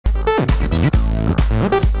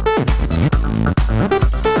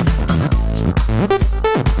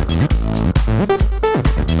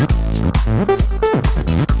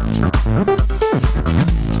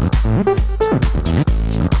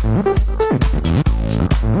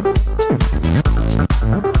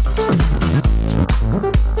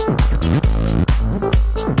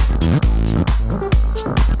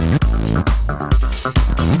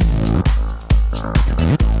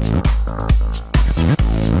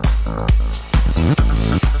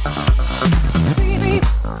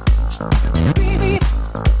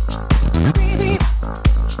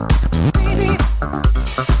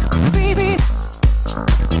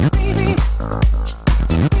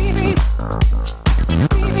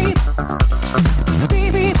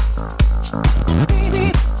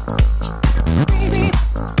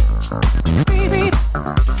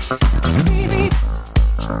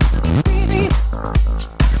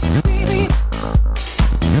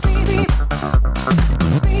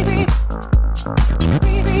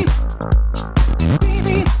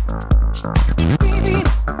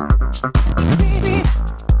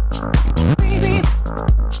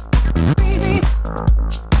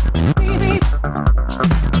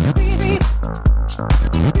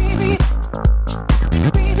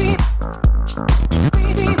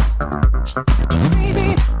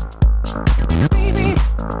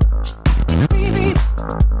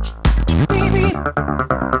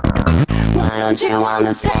you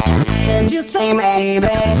understand. And you say maybe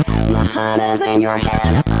my heart is in your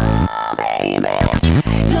hand. Oh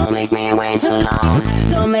baby, don't make me wait too long.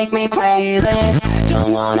 Don't make me crazy.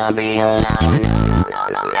 Don't wanna be alone.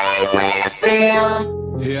 No, make me feel.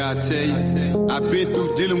 Yeah, I tell you, I've been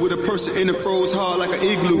through dealing with a person in the froze hard like an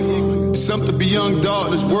igloo. Something beyond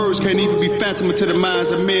darkness, words can't even be phantom to the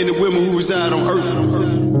minds of men and women who reside on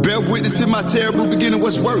earth. Bear witness to my terrible beginning,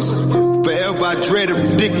 what's worse? Forever I dreaded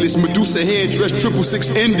ridiculous Medusa head dressed 666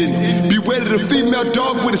 ending. Beware of the female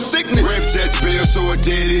dog with a sickness. Ref Jezebel, so a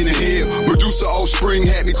dead in the hell. Medusa offspring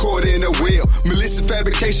had me caught in a well. Melissa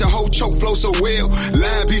fabrication, whole choke flow so well.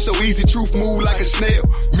 Line be so easy, truth move like a snail.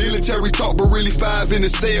 Military talk, but really five in the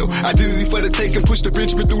cell. Identity for the taking, push the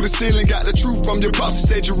Benjamin through the ceiling. Got the truth from your pops,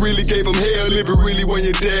 said you really gave him hell. Living really when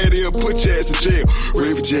your dad here, put your ass in jail.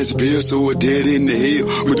 Ref Jezebel, so a dead in the hell.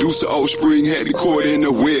 Medusa offspring had me caught in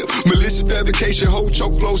a well. Melissa fabrication, whole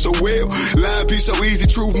choke flow so well. Line be so easy,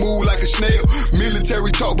 truth move like a snail.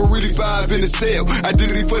 Military talk, but really five in the cell.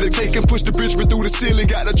 Identity for the taking, push the Benjamin through the ceiling.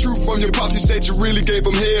 Got the truth from your pops, said you really gave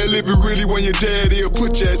him hell. Living really when your dad here,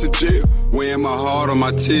 put your ass in jail. Weighing my heart on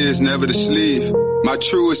my tears, never to sleeve. My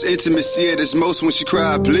truest intimacy at its most when she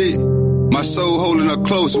cried, bleed. My soul holding her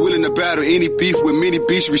close, willing to battle any beef with many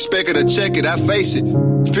beefs. Respect it or check it, I face it.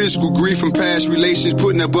 Physical grief from past relations,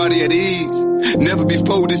 putting her body at ease. Never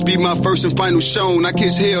before this be my first and final shown. I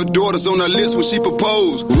kiss hell daughters on her lips when she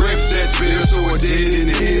proposed. Ref Jezebel, so a dead in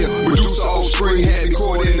the hell. Medusa offspring had me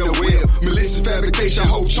caught in the well. Malicious fabrication,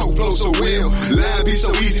 whole choke flow so well. Line be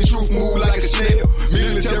so easy, truth move like a snail.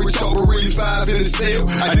 Military talk, but really five in the cell.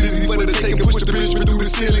 Identity for the taking, push the Benjamin through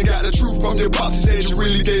the ceiling. Got the truth from your boss, said you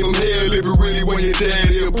really gave him hell. Living really when your dad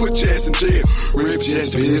here, put your ass in jail. Ref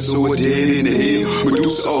Jezebel, so a dead in the hell.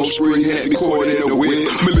 Medusa offspring had me caught in the well.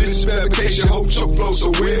 Malicious fabrication, whole choke flow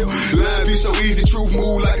so well. Line be so easy, truth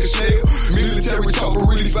move like a snail. Military talk, but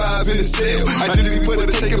really five in the cell. Identity for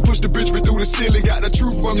the taking, push the Benjamin through the ceiling. Got the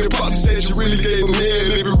truth from your boss, said you really gave him hell.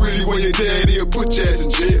 Living really when your dad here, put your ass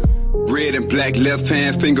in jail. Red and black, left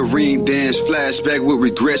hand finger ring dance. Flashback with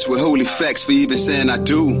regrets, with holy facts for even saying I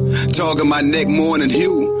do. Talking my neck more than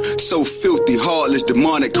hue. So filthy, heartless,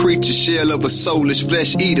 demonic creature. Shell of a soulless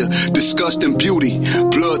flesh eater. Disgusting beauty.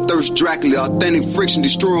 Bloodthirst Dracula. Authentic friction,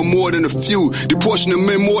 destroying more than a few. Deportion of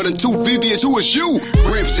men more than two. Vivians, who is you?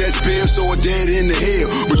 Ref Jezebel, so a dead in the hell.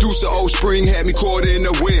 Medusa offspring had me caught in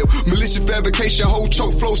the well. Malicious fabrication, whole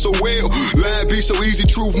choke flow so well. Line be so easy,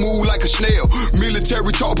 truth move like a snail.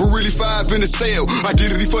 Military talk, but really five in the cell.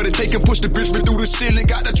 Identity for the taking, push the Benjamin through the ceiling.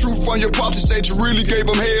 Got the truth from your pops, said you really gave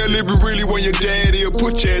him hell. Living really when your dad here,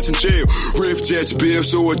 put your ass in jail. Ref Jezebel,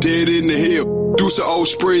 so a dead in the hell. Medusa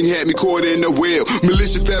offspring had me caught in the well.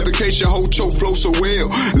 Malicious fabrication, whole choke flow so well.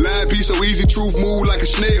 Line be so easy, truth move like a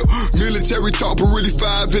snail. Military talk, but really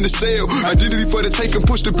five in the cell. Identity for the taking,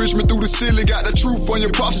 push the Benjamin through the ceiling. Got the truth from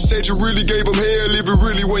your pops, said you really gave him hell. Living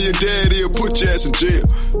really when your dad here, put your ass in jail.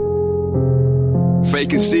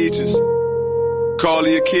 Faking sieges,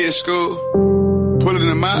 calling your kid SKOL, pulling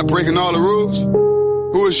them out, breaking all the rules.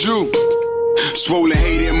 Who is you? Swollen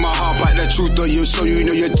hate in my heart, bite the truth of you, so you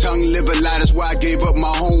know your tongue live a lie. That's why I gave up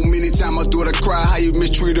my home. Anytime I thought I cry, how you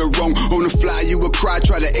mistreat her wrong. On the fly, you would cry,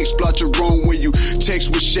 try to exploit your wrong. When you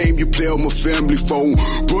text with shame, you play on my family phone.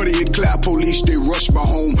 Buddy and clap, police, they rush my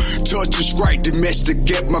home. Touch and strike, domestic,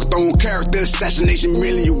 get my throne. Character assassination,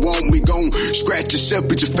 really you want me gone. Scratch yourself,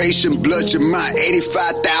 put your face and blood your mind.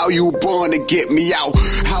 85,000, you were born to get me out.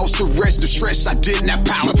 House arrest, the stress, I did not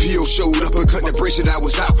pound. My PO showed up and cut the bracelet, I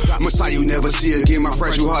was out. Messiah, you never see again. My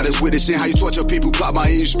fragile heart is witnessing how you torture people, plot my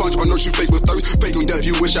age. Sponge my nose, you face with thirst. Fake on death,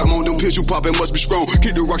 you wish I'm on them pills you poppin', must be strong.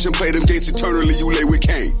 Keep the rocks and play them games eternally, you lay with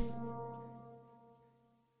Cain.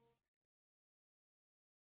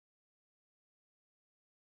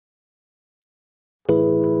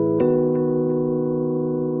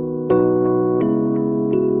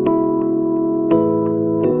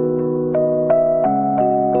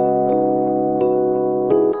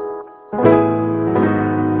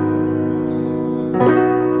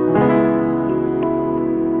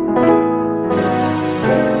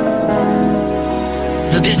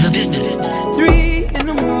 The business. 3 in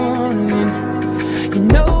the morning, you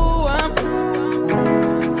know I'm.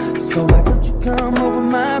 So why don't you come over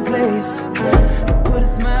my place? Put a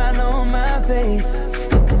smile on my face.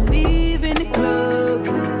 You can leave in the club.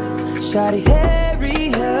 Shawty,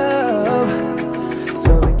 hurry up,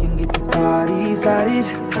 so we can get this party started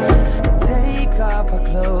and take off our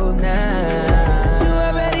clothes now. You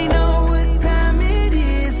already know what time it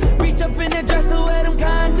is. Reach up in that dresser where them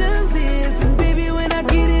condoms is. And baby, when I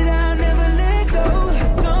get it, I'll never let go.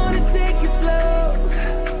 Gonna take it slow.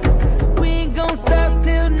 We ain't gonna stop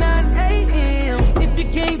till 9 a.m.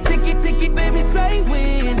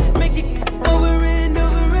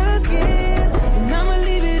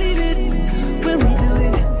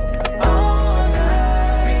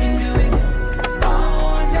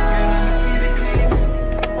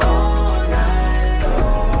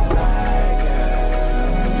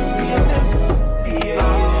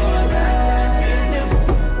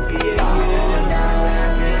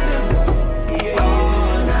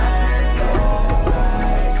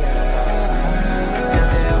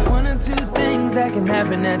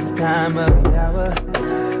 happen at this time of the hour.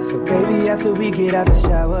 So baby, after we get out the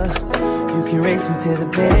shower, you can race me to the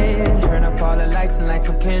bed, turn up all the lights and light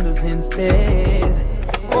some candles instead.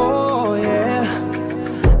 Oh yeah,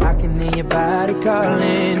 I can hear your body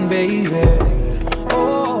calling, baby.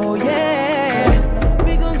 Oh yeah,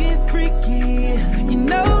 we gon' get freaky, you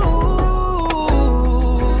know.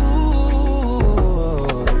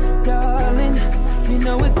 Darling, you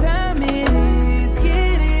know what time it is.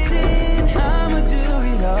 Get it in, I'ma do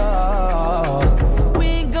it all. We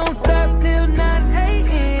ain't gon' stop till 9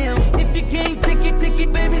 a.m. If you can't take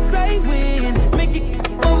it, baby, say when. Make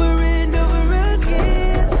it over and over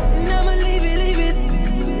again. And I'ma leave it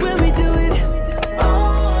when we do it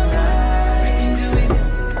all night. We can do it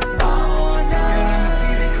all night. I'ma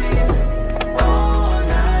give it to you all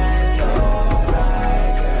night. So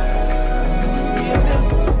right, girl.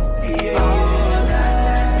 Yeah, all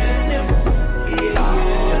night. Yeah,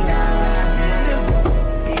 all night.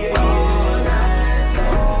 Yeah, all night. So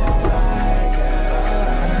right,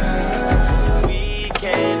 girl. We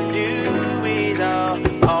can do it all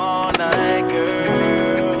night,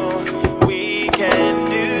 girl. We can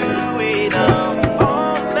do it all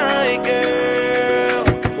night, girl.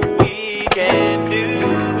 We can do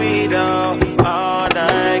it all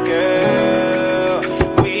night, girl.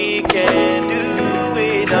 We can do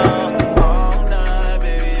it all night,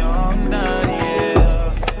 baby, all night,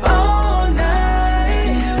 yeah. All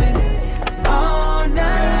night, all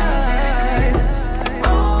night,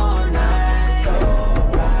 all night, so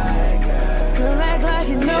right, girl. Girl, act like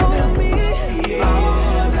you know me.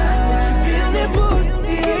 All night, you feel that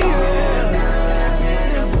booty, yeah.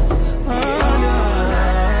 All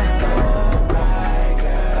night, so right,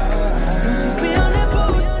 girl. Don't you be on that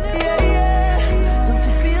booty, yeah, yeah. Don't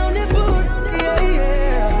you be on that booty, yeah,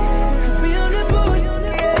 yeah. Don't you be on that booty,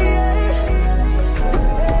 yeah, yeah.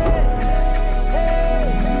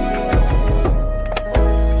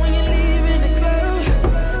 When you're leaving the club,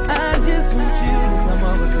 I just want you to come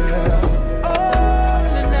over, girl.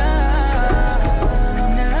 Oh, na na.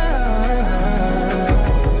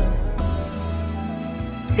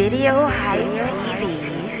 Video Hype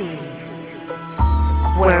TV,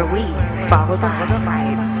 where we follow the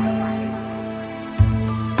hype.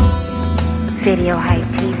 Video Hype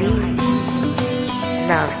TV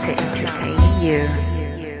loves to entertain you.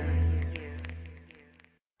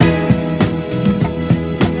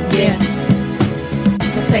 Yeah,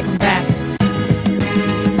 let's take them back.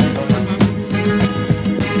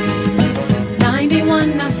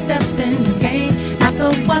 91, I stepped in this game. After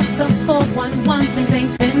what's the 411, things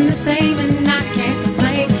ain't been the same, and I can't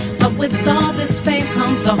complain. But with all this fame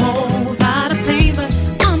comes a whole lot of pain. But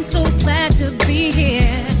I'm so glad to be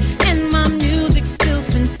here, and my music's still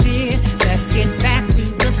sincere. Let's get back to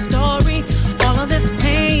the story. All of this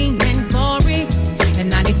pain and glory. And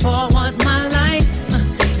 94 was my life,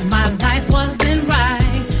 and my life wasn't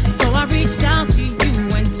right. So I reached out to you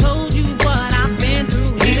and told you what I've been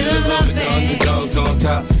through. Yeah, Here, love it, the underdogs on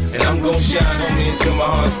top, and I'm gon' shine on me until my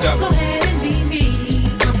heart Go stops. ahead and be me.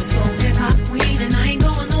 I'm the soul hip hop queen, and I ain't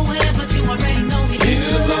going nowhere, but you already know me.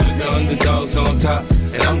 Yeah, love it, the underdogs on top,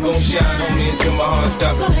 and I'm gon' shine on me until my heart Go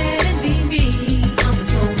stops. ahead and be me. I'm the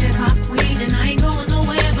soul hip hop queen, and I ain't going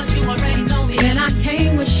nowhere, but you already know me. And I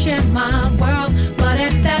came to share my world, but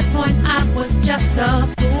at that point I was just a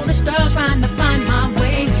foolish girl trying to find my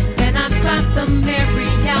way. And I dropped the Mary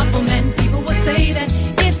album, and people would say that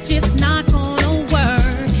it's just not gonna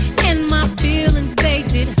work. And my feelings, they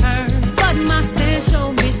did hurt, but my fans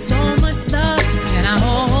showed me so much love, and I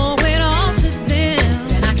owe it all to them.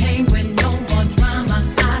 And I came with no more drama.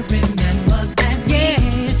 I remember that, yeah.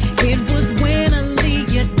 It was when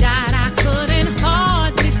Aaliyah died. I couldn't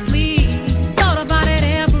hardly sleep. Thought about it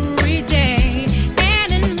every day, and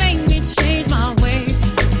it made me change my ways.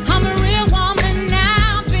 I'm a real woman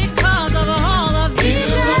now because of all of Yeah,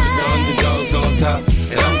 these love it, the lies. underdogs on top,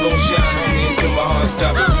 and I'm gon' shine on me until my heart Go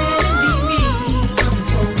stops. ahead and be me. I'm the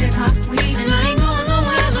soul hip hop queen, and I ain't going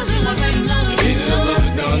nowhere, but you already know me. Yeah, love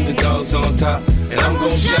it, the underdogs on top, and I'm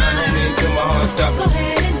gon' shine on me until my heart Go stops.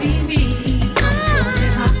 ahead and be me. I'm the soul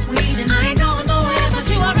hip hop queen, and I ain't going nowhere, but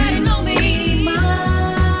you already know me.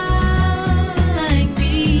 Remind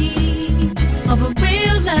me of a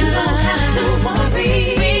real love. You don't have to worry.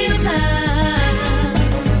 Real love.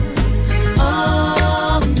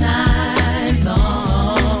 All night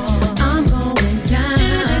long. I'm going down.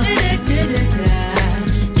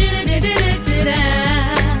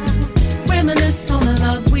 Reminisce on the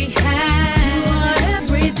love we had. You are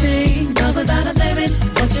everything. Love without a limit.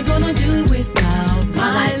 What you gonna do without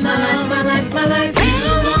my love? My life, my life. Yeah,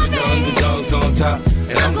 love it, the underdogs on top,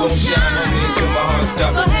 and I'm gon' shine on me until my heart Go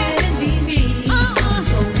stops. ahead and be me.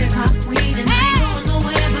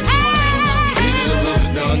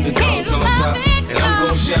 the dogs on top. And I'm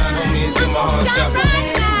gon' shine on me until my heart stop beating.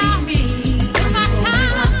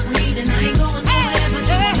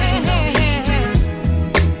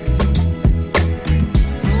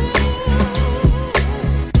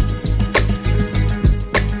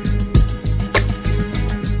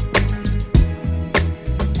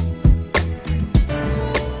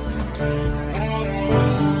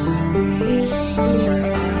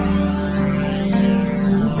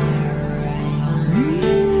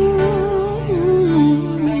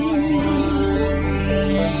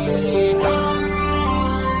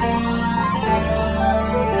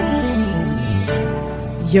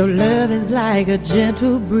 Your love is like a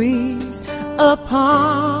gentle breeze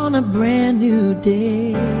upon a brand new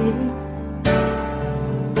day.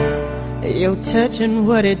 Your touch and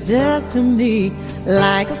what it does to me,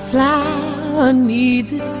 like a flower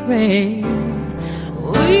needs its rain.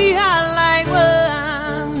 We are like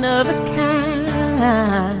one of a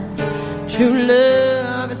kind. True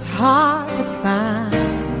love is hard to find.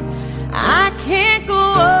 I can't go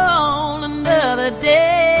on another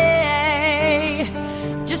day.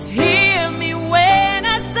 Just hear me when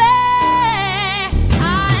I say,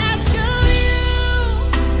 I ask of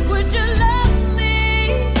you, would you love me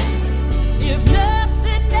if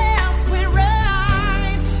nothing else went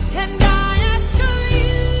right? And I ask of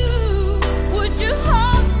you, would you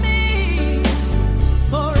hold me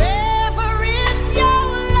forever in your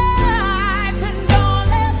life? And don't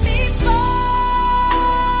let me fall,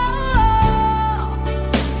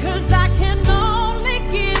 'cause I can only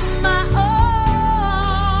give my all.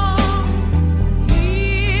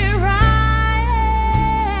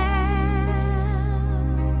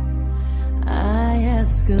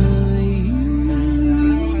 Ask of you.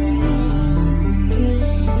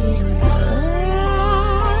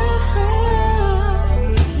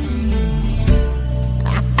 I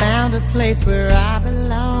found a place where I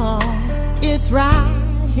belong. It's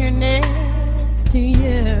right here next to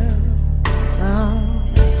you.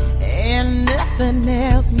 And nothing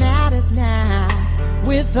else matters now.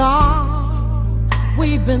 With all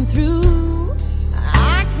we've been through,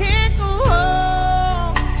 I can't go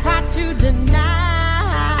home, try to deny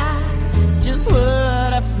just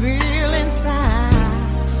what I feel inside.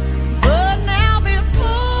 But now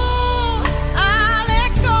before I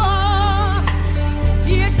let go,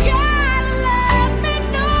 you gotta let me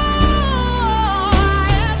know. I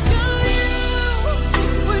ask of you,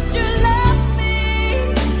 would you love me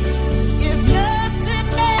if nothing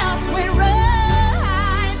else went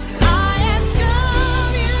right? I ask of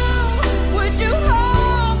you, would you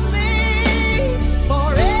hold me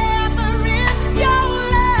forever in your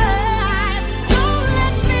life? Don't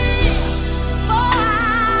let me fall,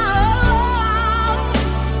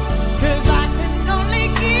 'cause I can only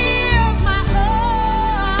give my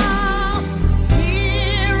all.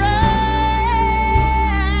 Here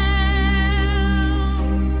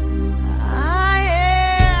I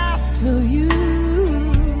ask of you.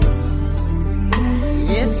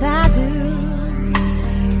 Yes, I do.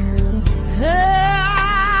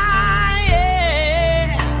 I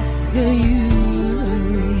ask of you.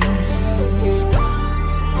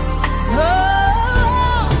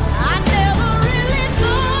 Oh, I never really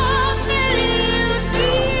thought that you'd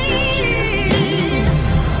be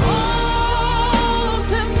all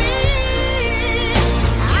to me.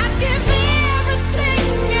 I'd give everything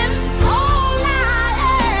and all I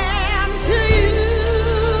am to you.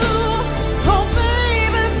 Oh,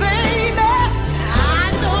 baby, baby, I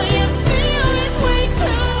know you feel this way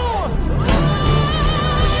too.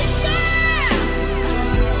 Oh, yeah.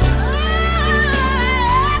 I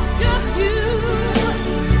ask of you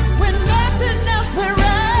when nothing else went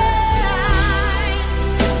right.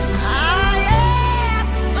 I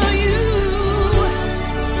ask of you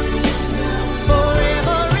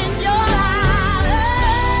forever in your life,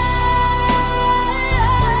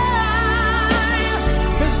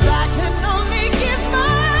 'cause I can only give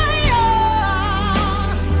my all.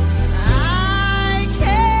 I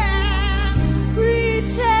can't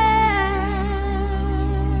pretend.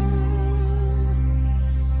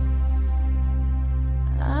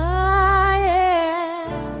 I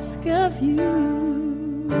ask of you.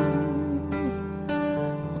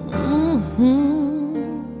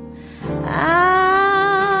 I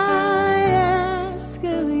ask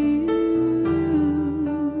of you.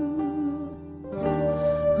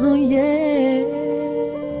 Oh, yeah.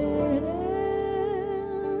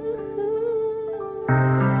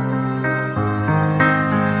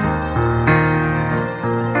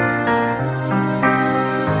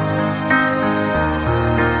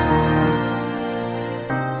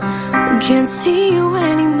 Can't see you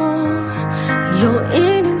anymore. You're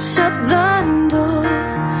in and shut the door.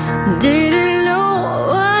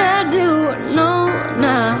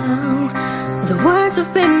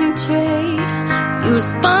 have been betrayed. You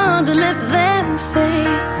respond to let them fade,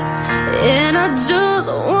 and I just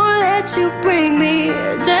won't let you bring me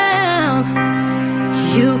down.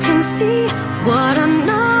 You can see what I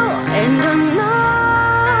know, and I know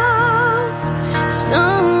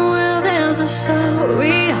somewhere there's a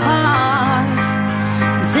sorry heart.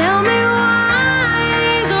 Tell me why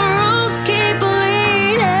these roads keep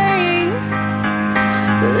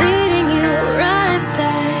leading you right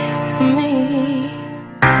back to me.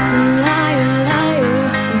 Liar, liar,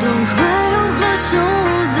 don't cry on my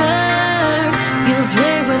shoulder. You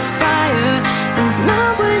play with fire and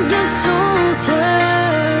smile when you told her.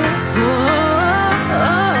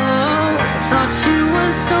 Thought you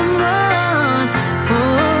was someone.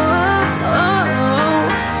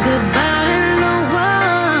 Goodbye to no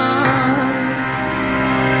one.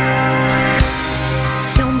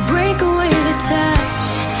 So break away the touch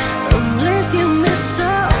of bliss you miss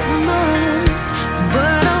so much.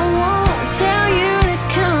 But I won't tell you to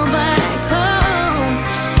come back home.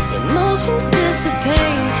 Emotions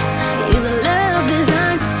dissipate. Either love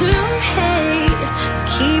designed to hate.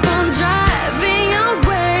 Keep on driving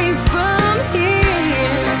away from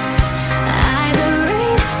here. Either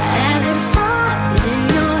rain as it falls in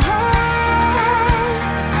your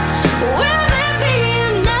hands. Will there be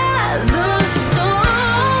another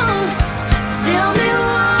storm? Tell me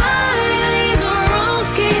why these roads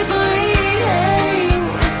keep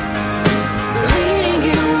leading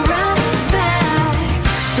you right back.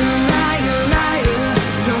 Liar, liar,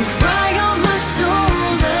 don't cry on my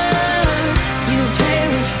shoulder. You play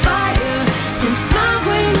with fire and smile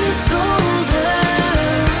when you told her.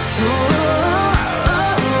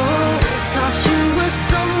 Thought you were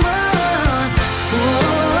someone.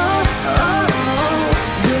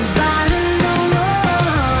 Goodbye to no one.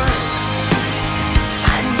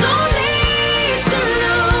 I don't need to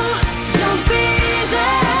know you'll be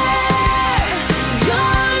there.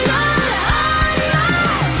 You're not on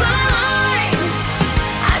my mind.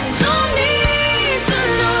 I don't need to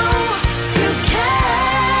know you care.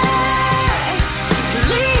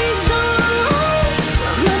 Please don't waste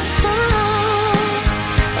my time.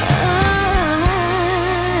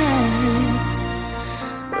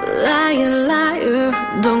 Liar,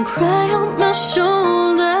 liar, don't cry on my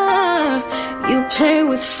shoulder. You play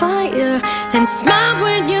with fire and smile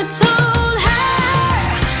when you told her.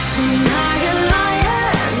 Liar,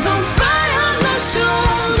 liar, don't cry on my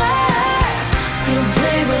shoulder. You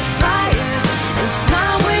play with fire and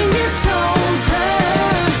smile when you told her.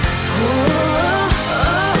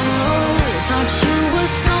 Thought you were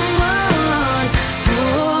someone.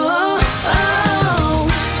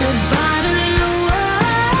 Goodbye to no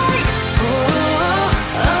one.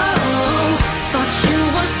 Thought you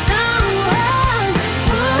were someone.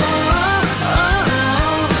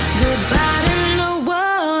 Goodbye to no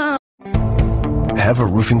one. Have a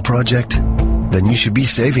roofing project? Then you should be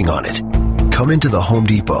saving on it. Come into the Home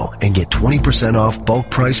Depot and get 20% off bulk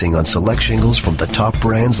pricing on select shingles from the top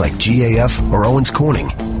brands like GAF or Owens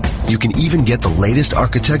Corning. You can even get the latest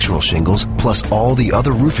architectural shingles plus all the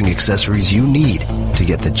other roofing accessories you need to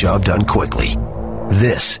get the job done quickly.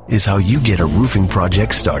 This is how you get a roofing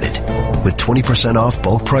project started. With 20% off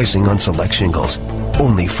bulk pricing on select shingles.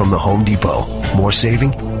 Only from the Home Depot. More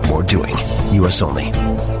saving, more doing. U.S. only.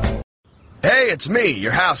 Hey, it's me,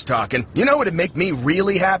 your house talking. You know what would make me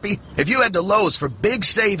really happy? If you head to Lowe's for big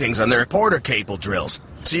savings on their Porter cable drills,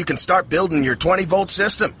 so you can start building your 20-volt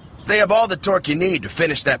system. They have all the torque you need to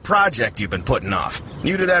finish that project you've been putting off.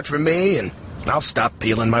 You do that for me, and I'll stop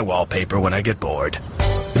peeling my wallpaper when I get bored.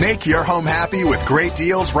 Make your home happy with great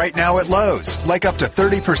deals right now at Lowe's, like up to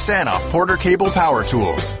 30% off Porter Cable Power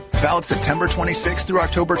Tools. Valid September 26th through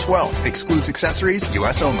October 12th. Excludes accessories,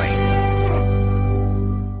 U.S. only.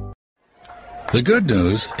 The good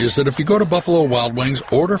news is that if you go to Buffalo Wild Wings,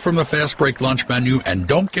 order from the Fast Break lunch menu, and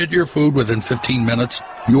don't get your food within 15 minutes,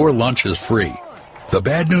 your lunch is free. The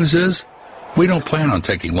bad news is, we don't plan on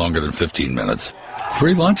taking longer than 15 minutes.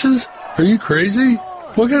 Free lunches? Are you crazy?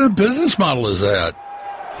 What kind of business model is that?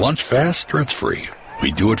 Lunch fast or it's free.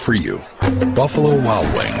 We do it for you. Buffalo Wild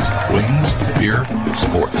Wings. Wings, beer,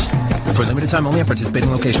 sports. For limited time only at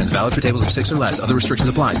participating locations. Valid for tables of 6 or less. Other restrictions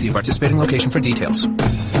apply. See a participating location for details.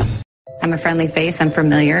 I'm a friendly face. I'm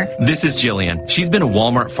familiar. This is Jillian. She's been a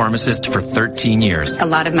Walmart pharmacist for 13 years. A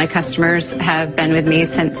lot of my customers have been with me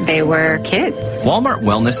since they were kids. Walmart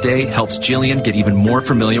Wellness Day helps Jillian get even more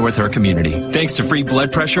familiar with her community, thanks to free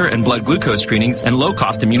blood pressure and blood glucose screenings and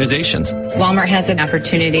low-cost immunizations. Walmart has an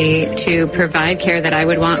opportunity to provide care that I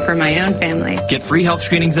would want for my own family. Get free health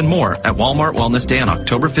screenings and more at Walmart Wellness Day on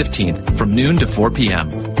October 15th from noon to 4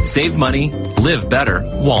 p.m. Save money, live better,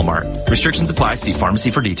 Walmart. Restrictions apply. See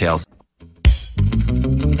pharmacy for details.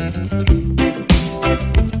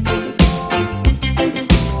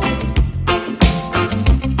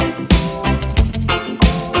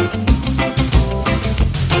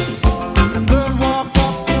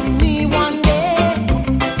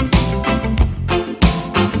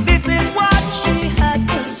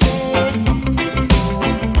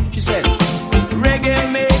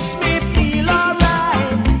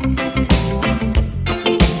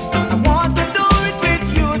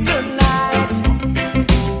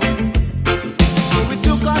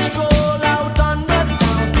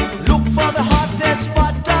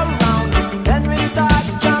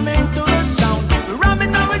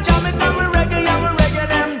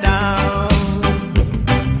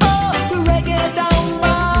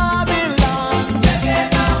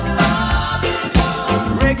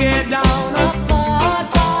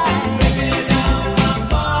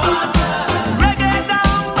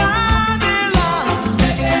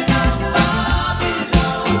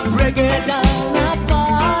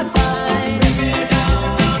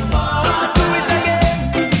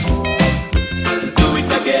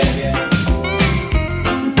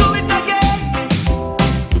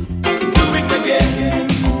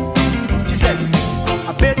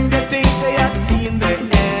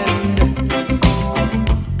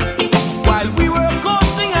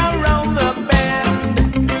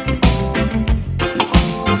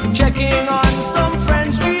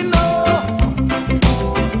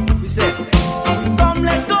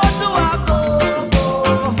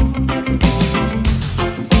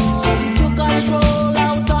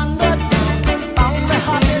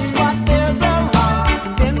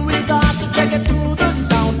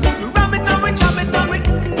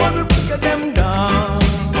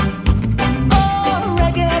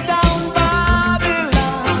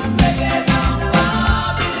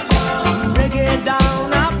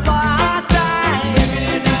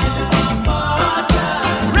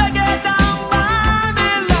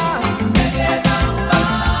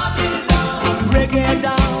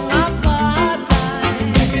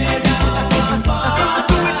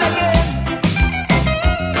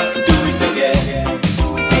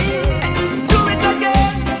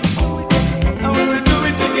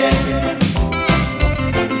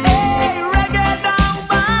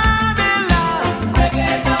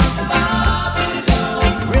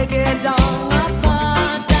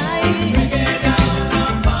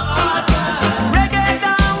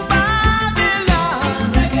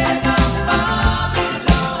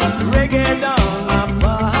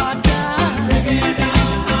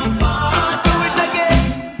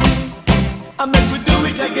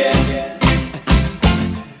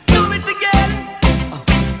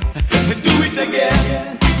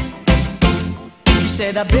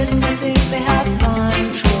 I bet they think they have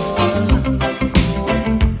control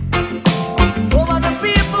over the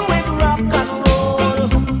people with rock and roll.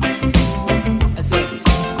 I said,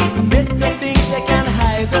 I bet they think they can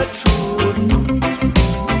hide the truth,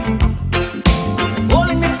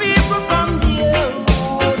 holding the people from their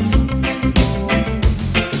roots.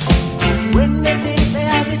 When they think they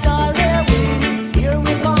have it all their way, here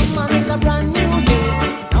we come and it's a brand new day.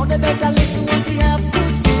 Now they better listen what we have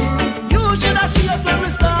to say. You should have seen us when we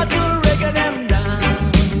start to reggae them down.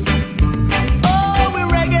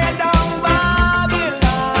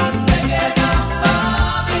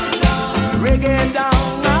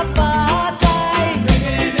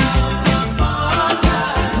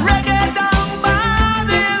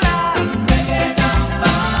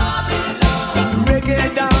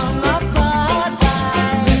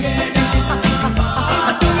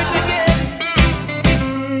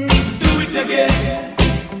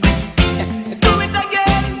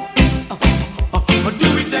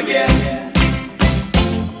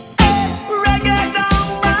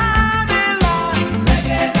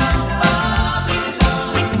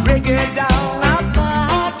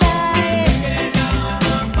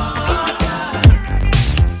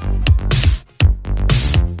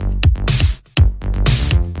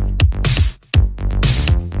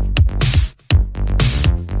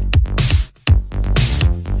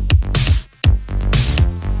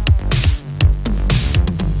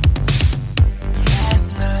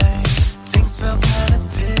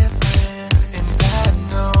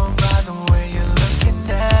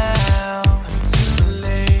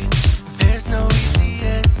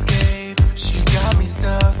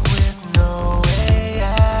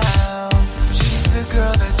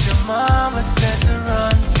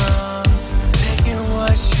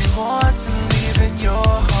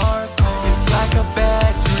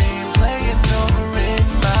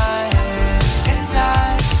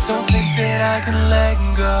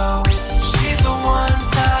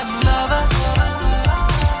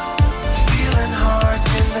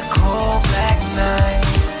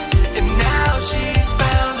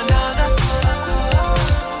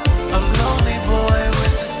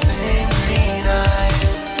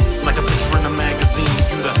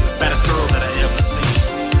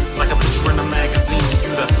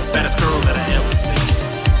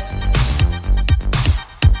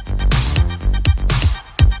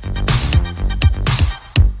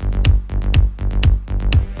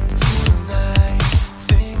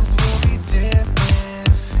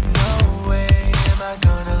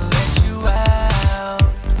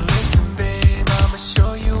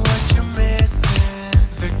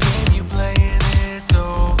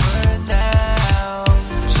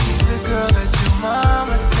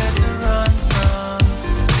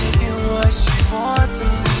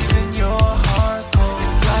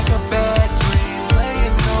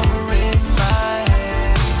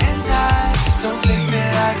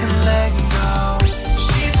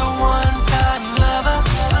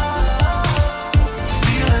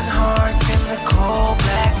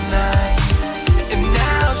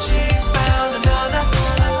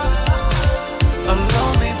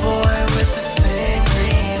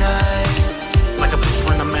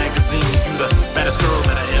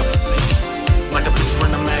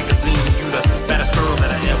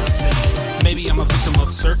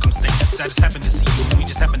 I just happened to see you, and we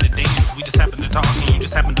just happened to dance. We just happened to talk, and you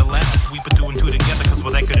just happened to laugh. We put two and two together, cause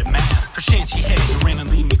we're that good at math. For chance you had, you ran and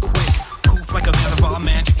leave me quick. Poof, like a Zanzibar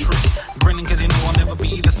magic trick. Grinning cause you know I'll never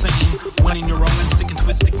be the same. When in your own sick and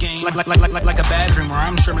twisted game. Like a bad dream where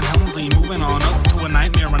I'm Sherman Helmsley. Moving on up to a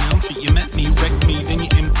nightmare on Elm Street. You met me, you wrecked me, then you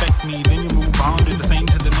infect me. Then you move on, do the same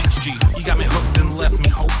to the next G. You got me hooked and left me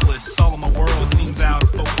hopeless. All of my world seems out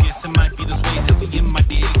of focus. It might be this way till the end, my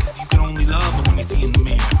dear. Cause you can only love the one you see in the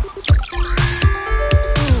mirror.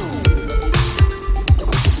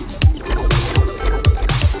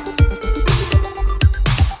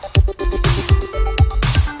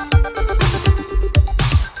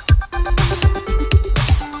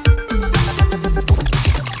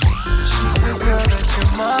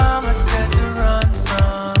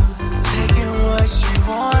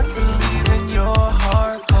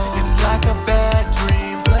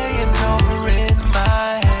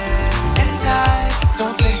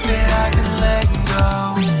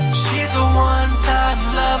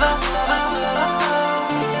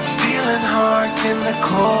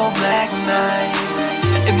 Cold black night,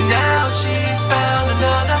 and now she's found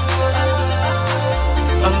another,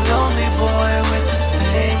 a lonely boy with the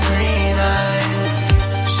same green eyes.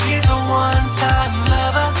 She's a one-time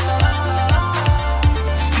lover,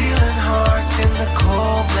 stealing hearts in the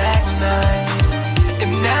cold black night,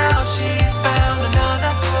 and now she's found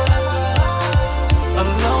another, a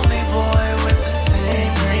lonely boy with the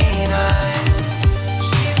same green eyes.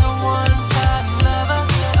 She's a one-time lover.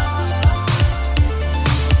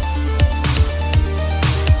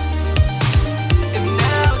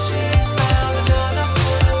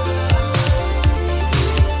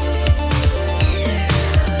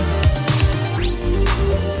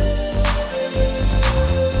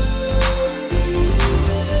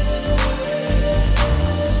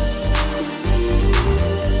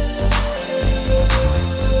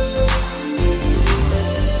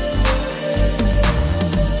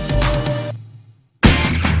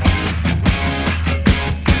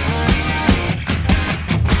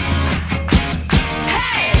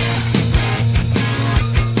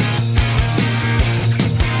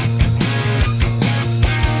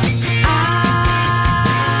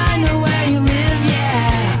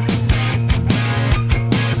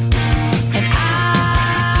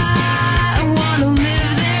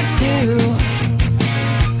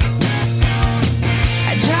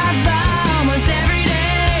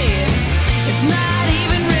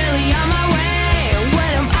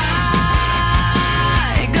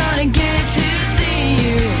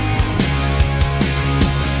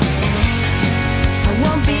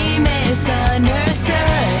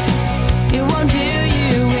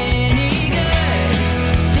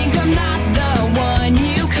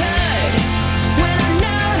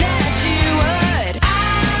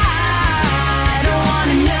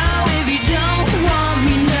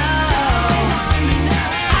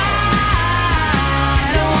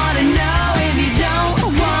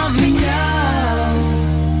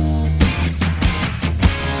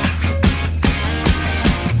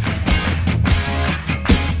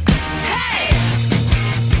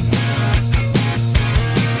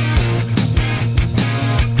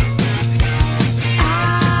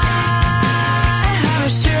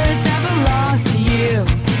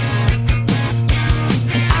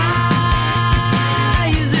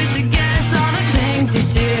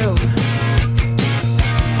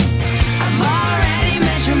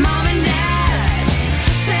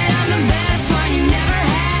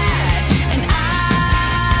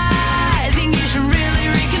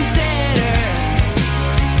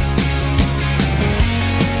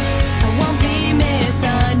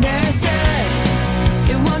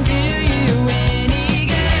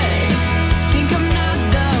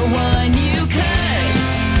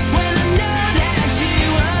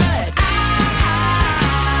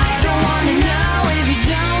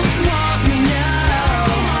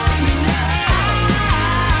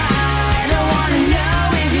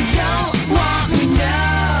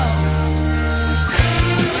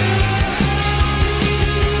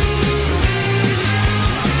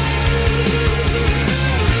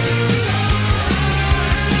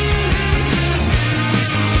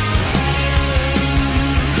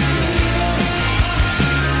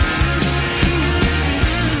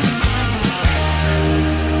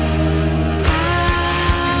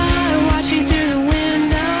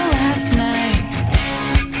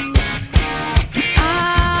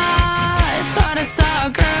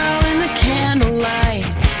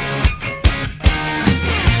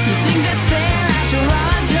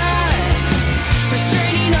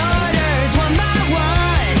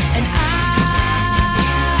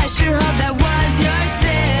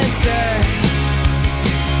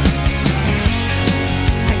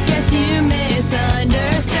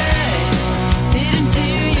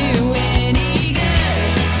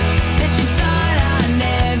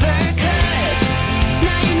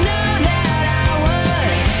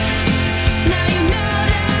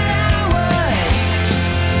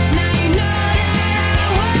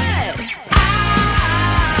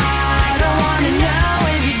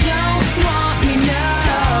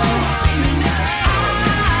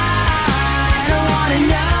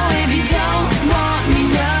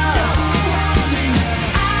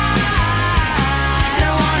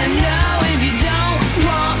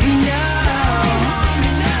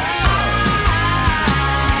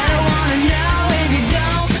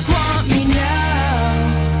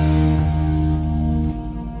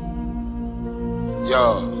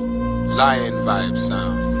 Lion vibe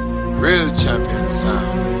sound. Real champion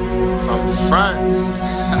sound. From France.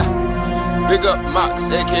 Big up Max,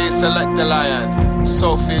 aka Select the Lion.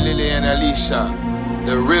 Sophie, Lily, and Alicia.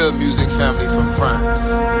 The real music family from France.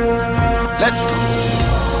 Let's go.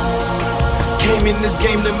 Came in this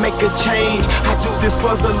game to make a change. I do this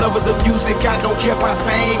for the love of the music, I don't care about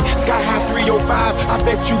fame. Sky High 305, I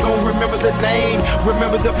bet you gon' remember the name.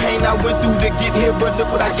 Remember the pain I went through to get here, but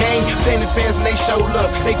look what I gained. Plenty fans and they showed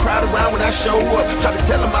up, they crowd around when I show up. Tried to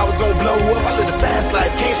tell them I was gon' blow up, I live a fast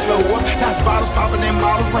life, can't slow up. Now it's bottles popping and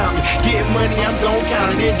models round me. Getting money, I'm gon'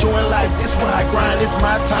 count it. Enjoying life, this why I grind, it's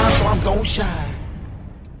my time, so I'm gon' shine.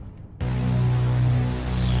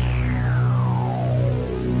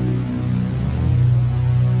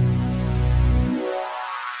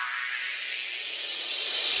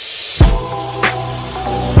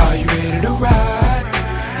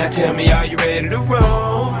 Now tell me, are you ready to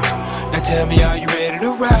roll? Now tell me, are you ready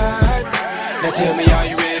to ride? Now tell me, are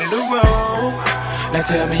you ready to roll? Now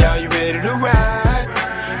tell me, are you ready to ride?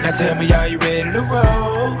 Now tell me, are you ready to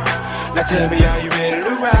roll? Now tell me, are you ready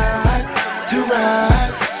to ride? To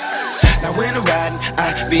ride. Now when I'm riding,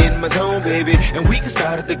 I be in my zone, baby. And we can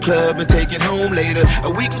start at the club and take it home later.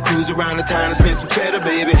 Or we can cruise around the town and spend some cheddar,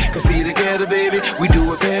 baby. Cause see together, baby, we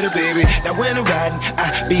do it better, baby. Now when I'm riding,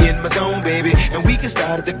 I be in my zone, baby. And we can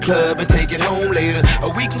start at the club and take it home later.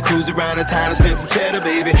 Or we can cruise around the town and spend some cheddar,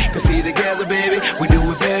 baby. Cause see together, baby, we do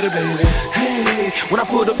it better, baby. Hey, when I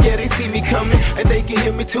pulled up, yeah, they see me coming. And they can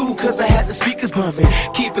hear me too, cause I had the speakers bumping.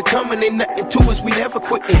 Keep it coming, ain't nothing to us, we never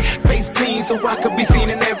quitting. Face clean so I could be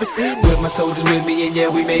seen in every city. With my soldiers with me, and yeah,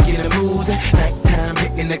 we making the moves. Nighttime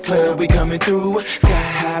hitting the club, we coming through. Sky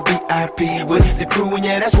High VIP with the crew, and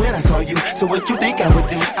yeah, that's when I saw you. So what you think I would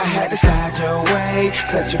do? I had to slide your way.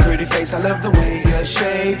 Such a pretty face, I love the way you're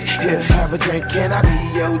shaped. Here, have a drink, can I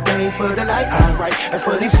be your day for the night? Alright, and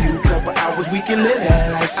for these few couple hours, we can live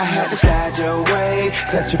that life. I had to slide your way.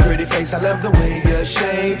 Such a pretty face, I love the way you're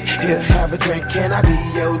shaped. Here, have a drink, can I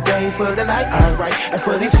be your day for the night? Alright, and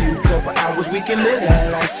for these few couple hours, we can live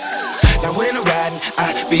that life. Now when I'm riding,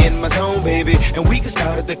 I be in my zone, baby. And we can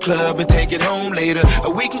start at the club and take it home later.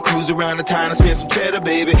 Or we can cruise around the town and spend some cheddar,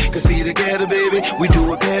 baby. Cause see together, baby, we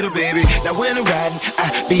do it better, baby. Now when I'm riding,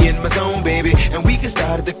 I be in my zone, baby. And we can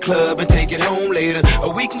start at the club and take it home later.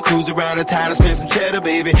 Or we can cruise around the town and spend some cheddar,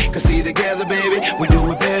 baby. Cause see together, baby, we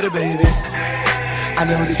do it better, baby. I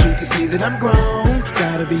know that you can see that I'm grown.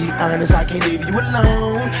 Gotta be honest, I can't leave you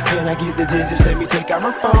alone. Can I get the digits? Let me take out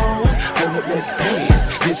my phone. Hold up, let's dance.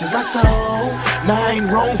 This is my song. Now I ain't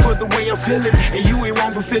wrong for the way I'm feeling, and you ain't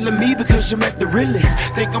wrong for feeling me because you met the realest.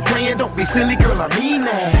 Think I'm playing? Don't be silly, girl. I mean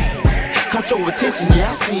that. Caught your attention, yeah,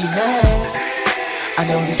 I seen that. I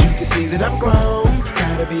know that you can see that I'm grown.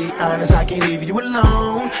 Gotta be honest, I can't leave you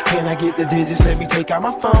alone. Can I get the digits? Let me take out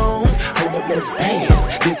my phone. Hold up, let's dance.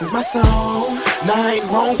 This is my song. Now I ain't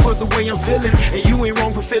wrong for the way I'm feeling, and you ain't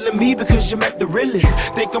wrong for feeling me because you met the realest.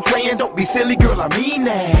 Think I'm playing? Don't be silly, girl. I mean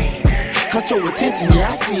that. Caught your attention, yeah,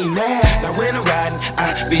 I seen that. Now when I'm riding,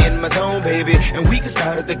 I be in my zone, baby. And we can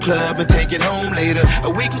start at the club and take it home later.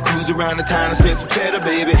 Or we can cruise around the town and spend some cheddar,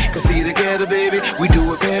 baby. Cause see together, baby, we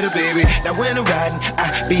do it better, baby. Now when I'm riding,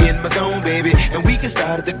 I be in my zone, baby. And we can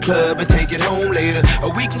start at the club and take it home later.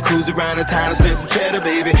 Or we can cruise around the town and spend some cheddar,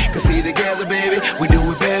 baby. Cause see together, baby, we do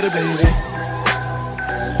it better, baby.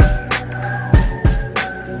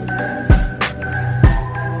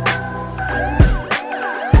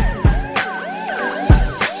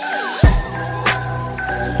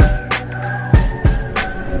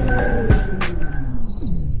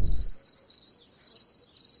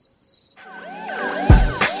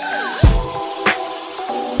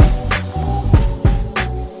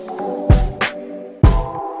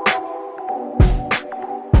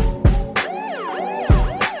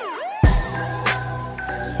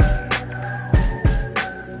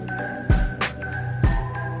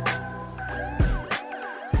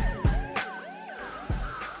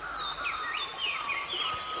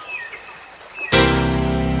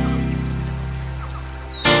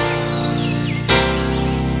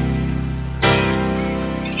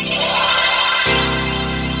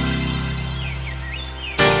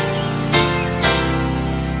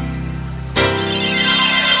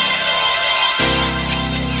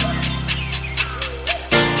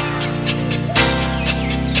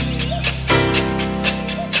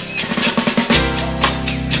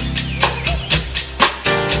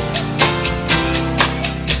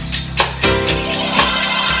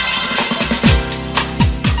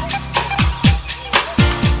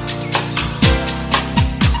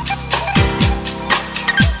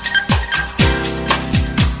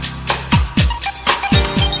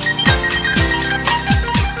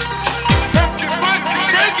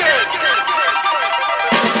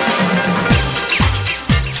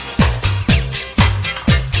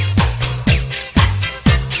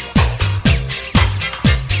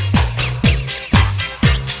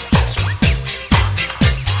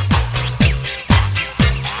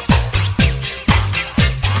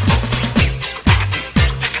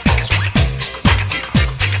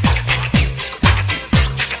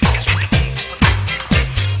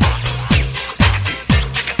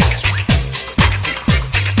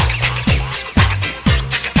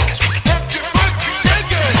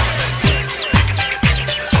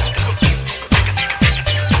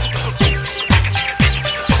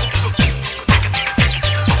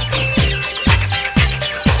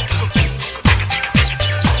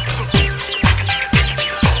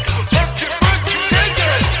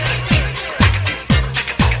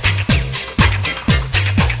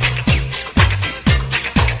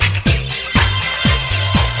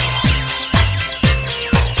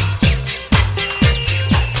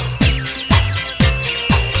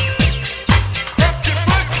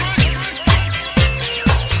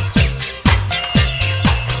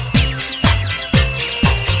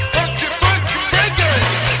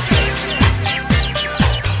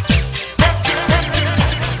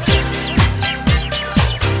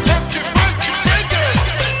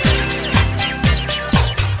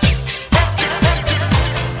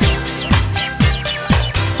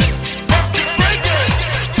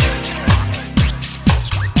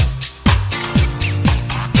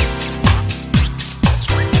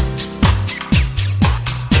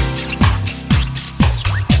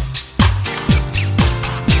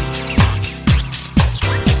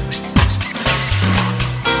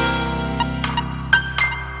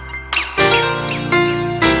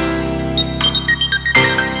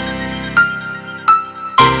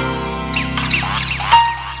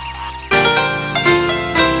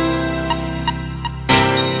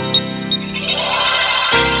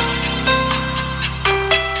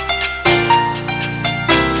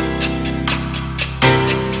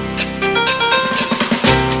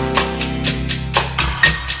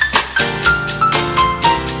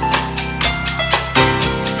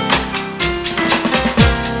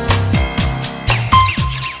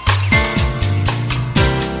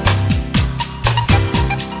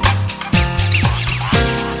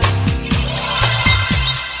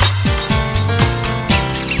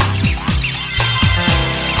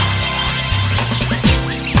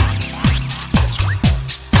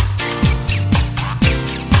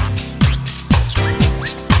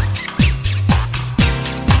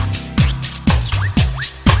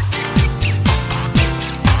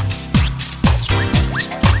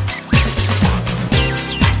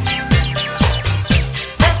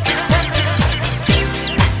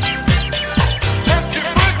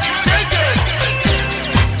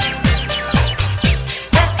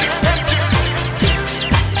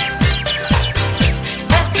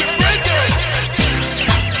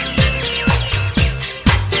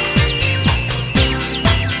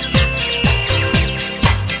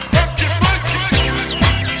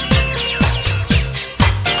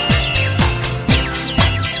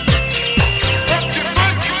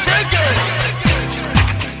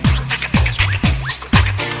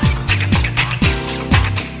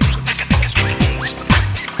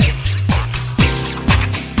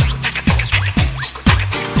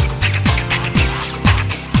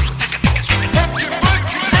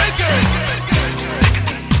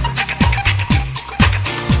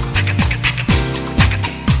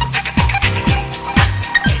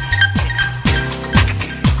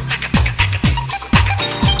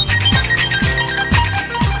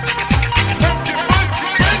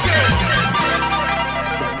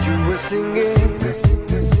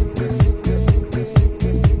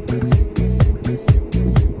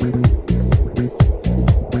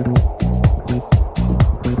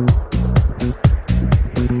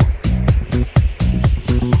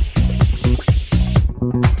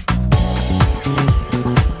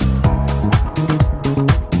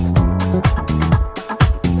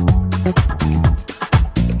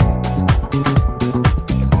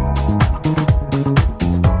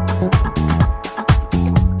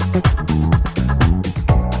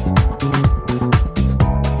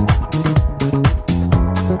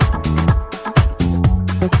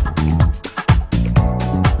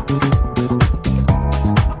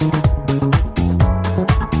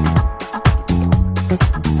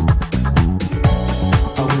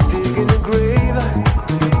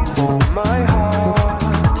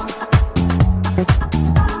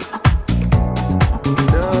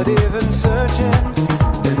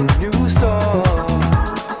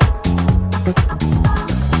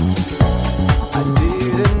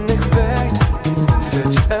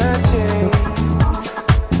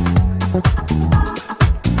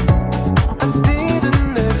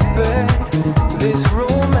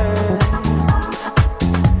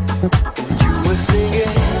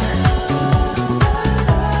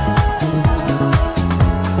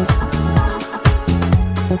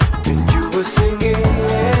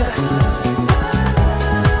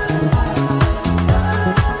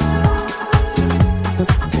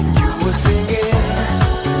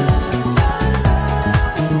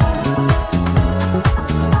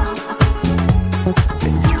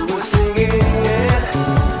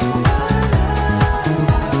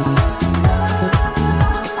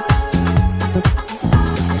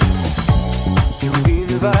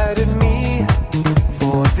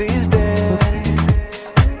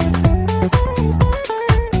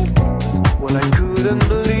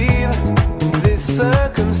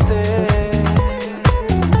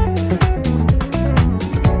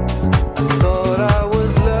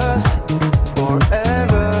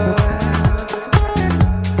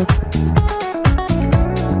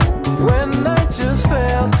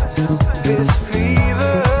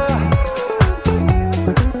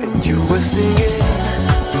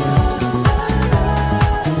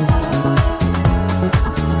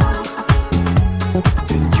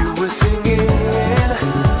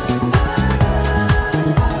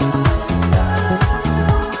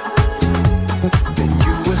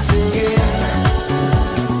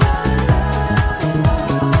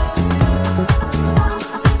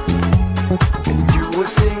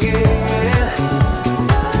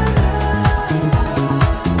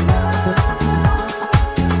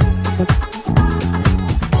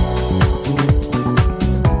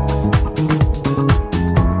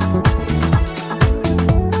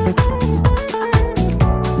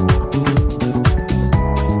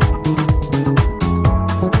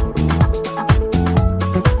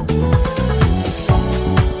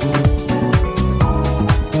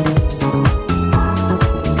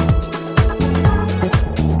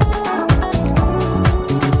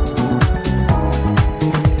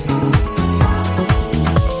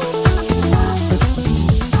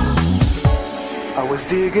 I was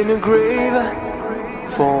digging a grave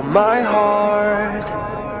for my heart,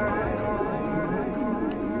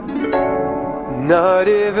 not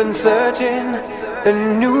even searching a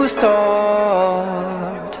new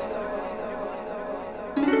start.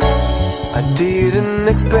 I didn't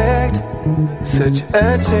expect such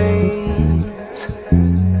a change,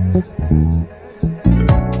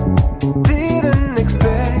 didn't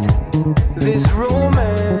expect this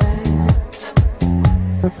romance,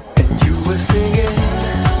 and you were singing.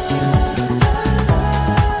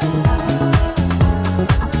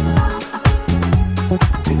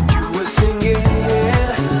 And you were singing.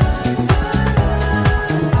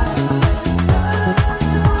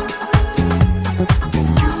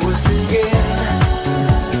 And you were singing.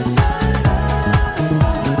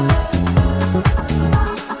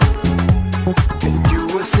 And you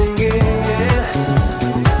were singing.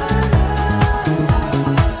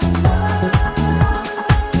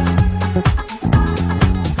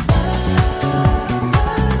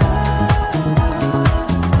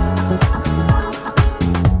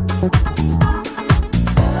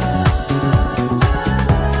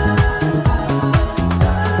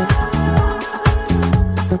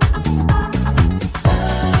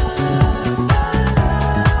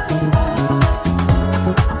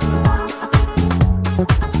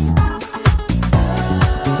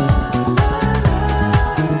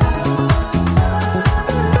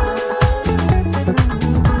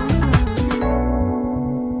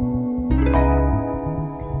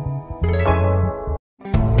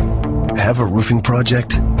 Have a roofing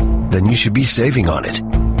project? Then you should be saving on it.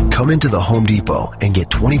 Come into the Home Depot and get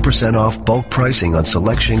 20% off bulk pricing on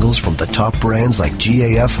select shingles from the top brands like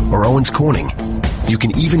GAF or Owens Corning. You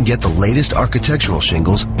can even get the latest architectural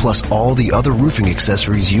shingles plus all the other roofing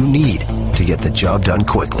accessories you need to get the job done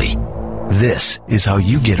quickly. This is how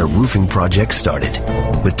you get a roofing project started.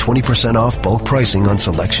 With 20% off bulk pricing on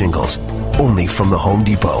select shingles. Only from the Home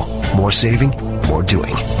Depot. More saving, more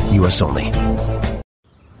doing. U.S. only.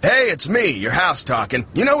 Hey, it's me, your house talking.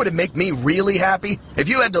 You know what'd make me really happy? If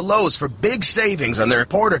you head to Lowe's for big savings on their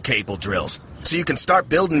reporter cable drills, so you can start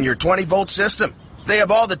building your 20-volt system. They have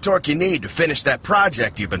all the torque you need to finish that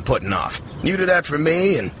project you've been putting off. You do that for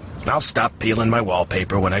me, and I'll stop peeling my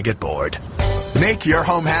wallpaper when I get bored. Make your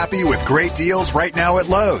home happy with great deals right now at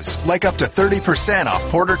Lowe's, like up to 30% off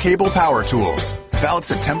Porter Cable Power Tools. Valid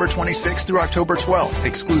September 26th through October 12th.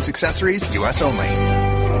 Excludes accessories, U.S. only.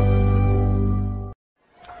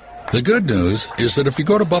 The good news is that if you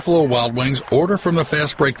go to Buffalo Wild Wings, order from the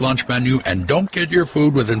Fast Break lunch menu, and don't get your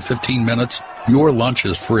food within 15 minutes, your lunch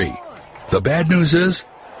is free. The bad news is,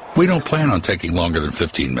 we don't plan on taking longer than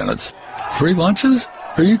 15 minutes. Free lunches?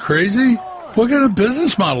 Are you crazy? What kind of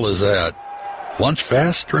business model is that? Lunch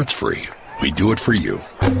fast or it's free. We do it for you.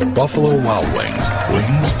 Buffalo Wild Wings.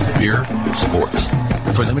 Wings, beer, sports.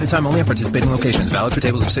 For limited time only at participating locations. Valid for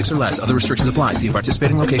tables of 6 or less. Other restrictions apply. See a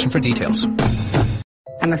participating location for details.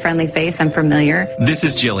 I'm a friendly face. I'm familiar. This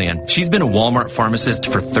is Jillian. She's been a Walmart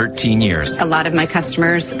pharmacist for 13 years. A lot of my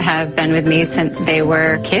customers have been with me since they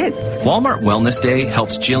were kids. Walmart Wellness Day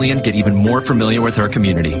helps Jillian get even more familiar with her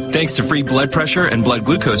community, thanks to free blood pressure and blood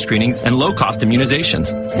glucose screenings and low-cost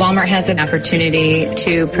immunizations. Walmart has an opportunity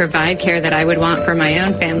to provide care that I would want for my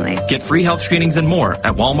own family. Get free health screenings and more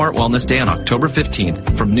at Walmart Wellness Day on October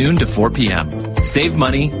 15th from noon to 4 p.m. Save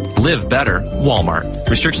money, live better, Walmart.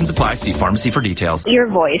 Restrictions apply. See pharmacy for details.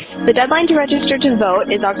 Your voice. The deadline to register to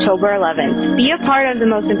vote is October 11th. Be a part of the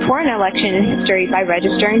most important election in history by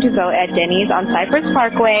registering to vote at Denny's on Cypress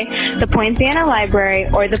Parkway, the Point Siena Library,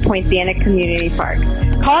 or the Point Siena Community Park.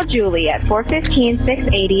 Call Julie at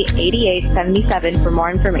 415-680-8877 for more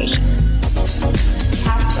information.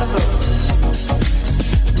 Cast a vote.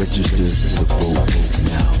 Register to vote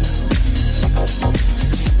now.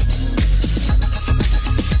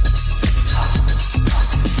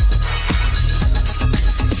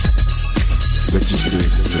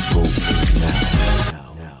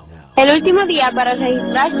 El último día para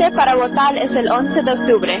registrarse para votar es el 11 de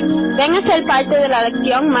octubre. Ven a ser parte de la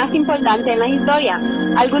elección más importante en la historia.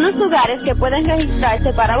 Algunos lugares que pueden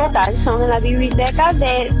registrarse para votar son en la biblioteca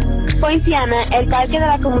de Point Siena, el parque de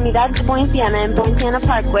la comunidad de Point Siena en Point Siena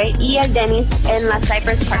Parkway y el Denny's en la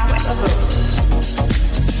Cypress Parkway.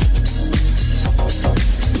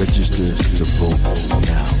 Register to vote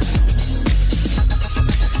now.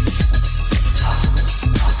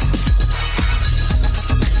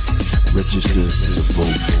 Register to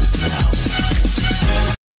vote now.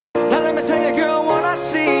 Now let me tell you, girl, what I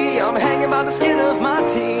see. I'm hanging by the skin of my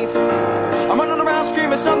teeth. I'm running around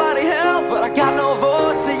screaming, somebody help, but I got no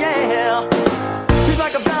voice to yell. Feels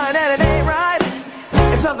like I'm dying and it ain't right.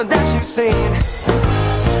 It's something that you've seen.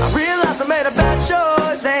 I realize I made a bad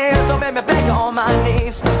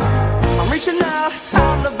knees. I'm reaching out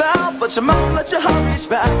and about, but you won't let your heart reach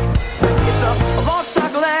back. It's a long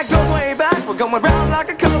cycle that goes way back. We're going round like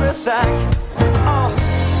a cul-de-sac.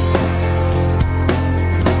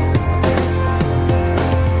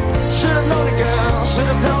 Should've known it, girl,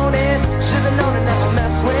 should've known it. Should've known it, never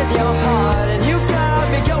mess with your heart. And you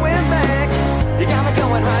got me going back. You got me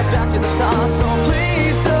going right back to the start. So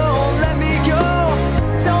please don't let me go.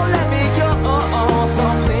 Don't let me go. So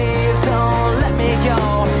please don't let me go.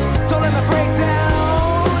 Don't let me break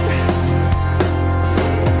down.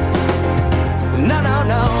 No, no,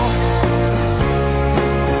 no.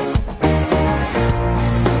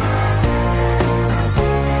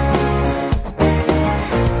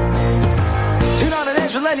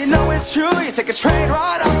 And you know it's true, you take a train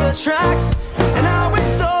right off the tracks. And now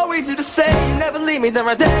it's so easy to say you never leave me, then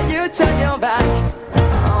right there you turn your back.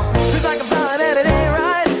 Feels like I'm telling it, it ain't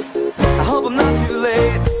right. I hope I'm not too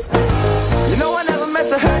late. You know I never meant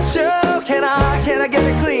to hurt you. Can I get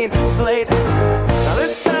a clean slate? Now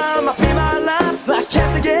this time I feel my last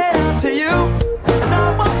chance to get out to you. As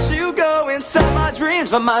I watch you go inside my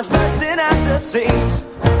dreams, my mind's bursting at the seams.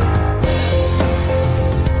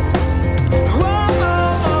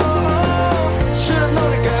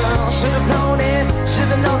 Should've known it,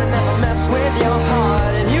 should've known it, never mess with your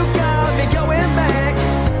heart. And you got me going back,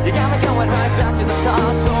 you got me going right back to the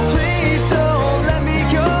start. So please don't let me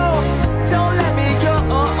go, don't let me go.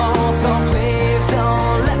 So please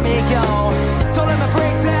don't let me go, don't let me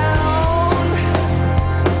break down.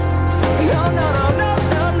 No, no, no, no,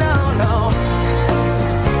 no, no, no.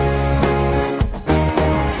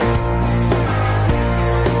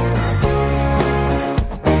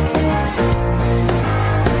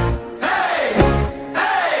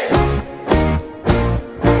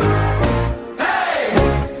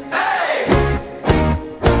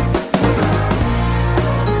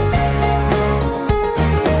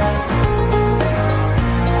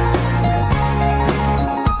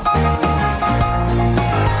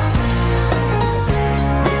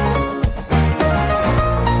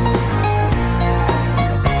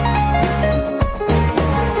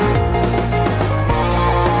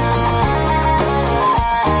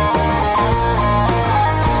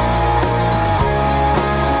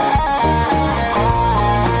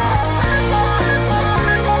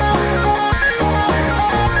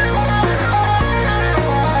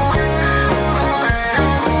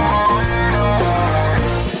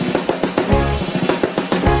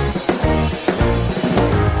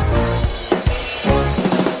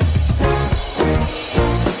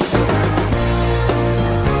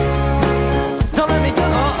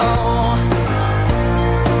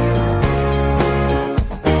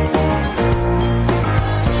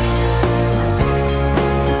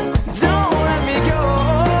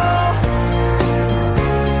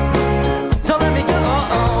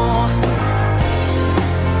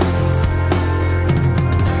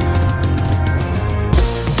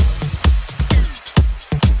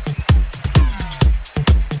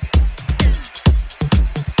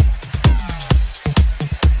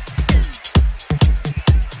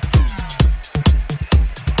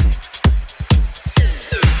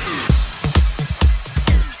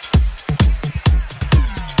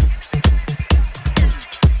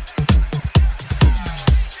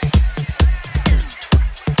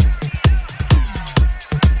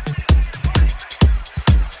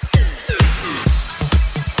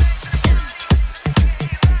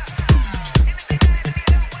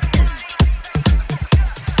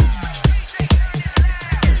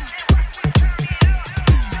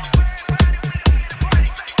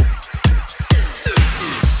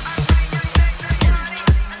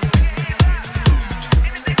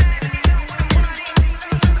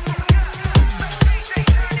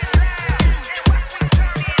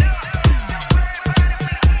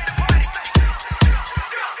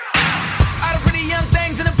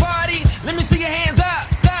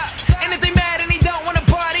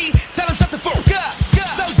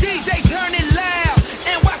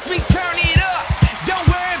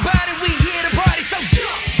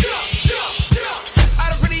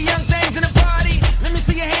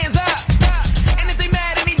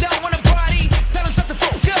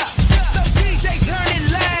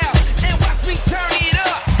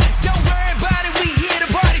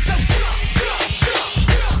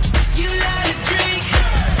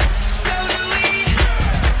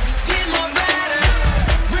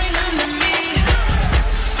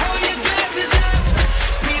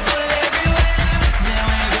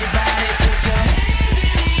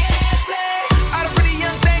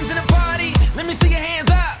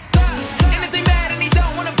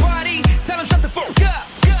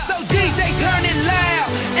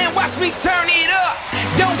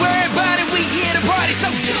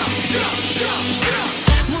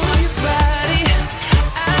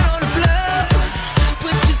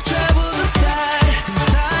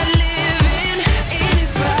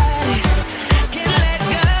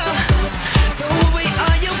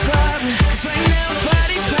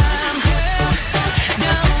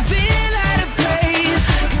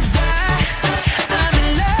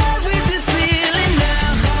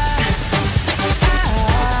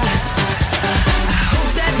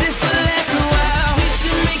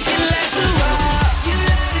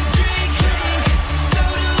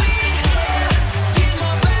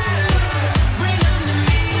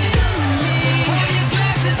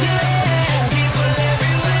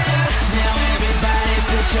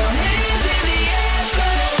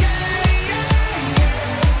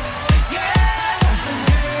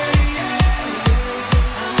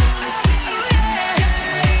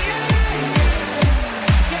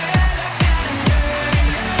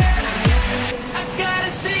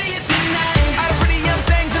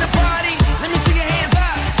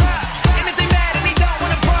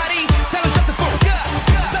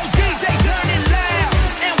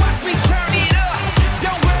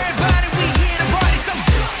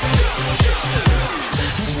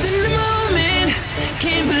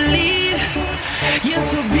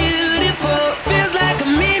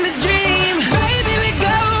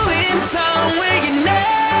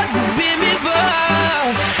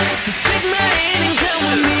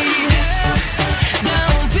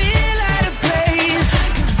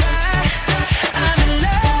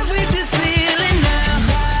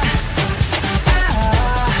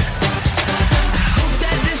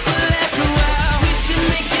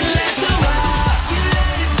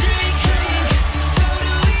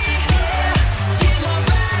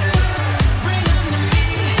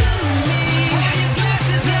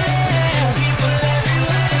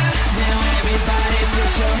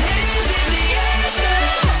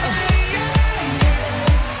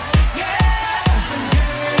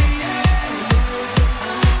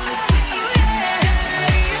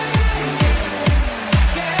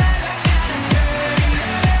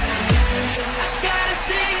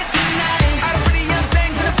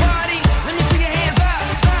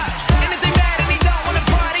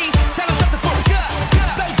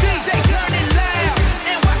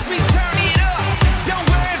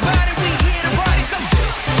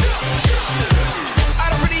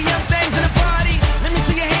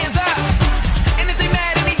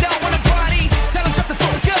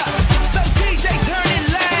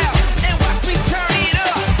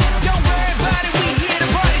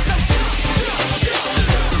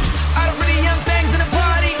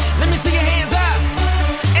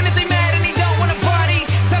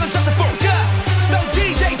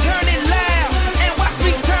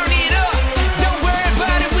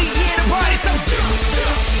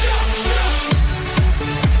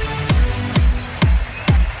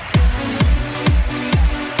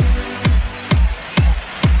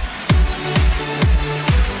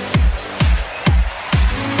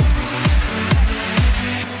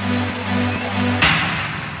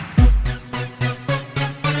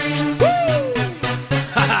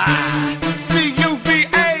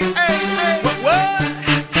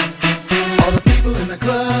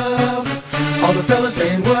 the fellas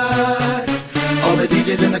saying what? All the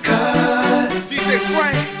DJs in the cut. DJ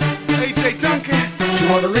Frank, AJ Duncan.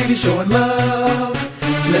 To all the ladies showing love,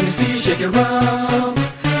 let me see you shake your rump.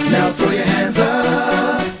 Now throw your hands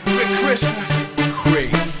up. Rick Krishna,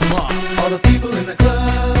 Craig Smart. All the people in the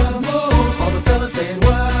club, all the fellas saying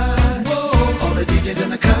what? All the DJs in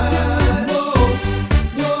the cut. To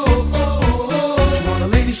all the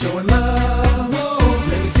ladies showing love,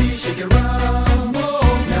 let me see you shake your rump.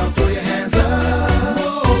 Now throw your hands up.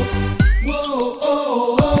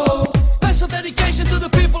 Special dedication to the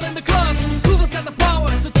people in the club. Who's got the power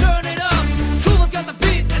to turn it up? Who's got the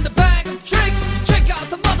beat and the bag of tricks? Check out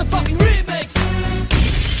the motherfucking remix.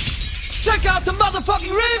 Check out the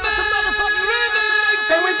motherfucking remix.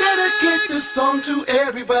 And we dedicate this song to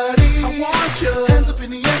everybody. I want you hands up in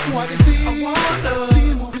the air so I can see. I want to see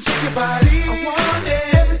you move and shake your body. I want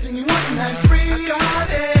it. Everything you want tonight is free. I got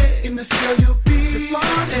it. In the CLUB, the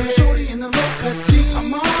flaunt it. Shorty in the low cut jeans.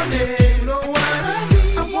 I'm on it. You know what I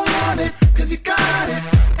mean? I want it, cause you got it.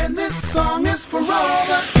 And this song is for all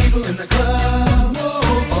the people in the club.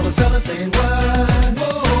 All the fellas saying what?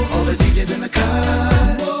 All the DJs in the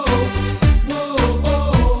cut. To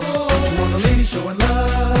all the ladies showing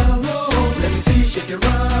love, let me see you shake your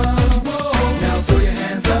rump. Now throw your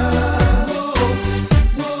hands up.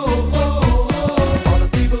 All the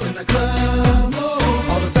people in the club,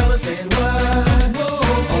 all the fellas saying what?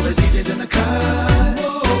 All the DJs in the cut. To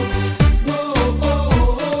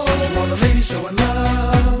all the ladies showing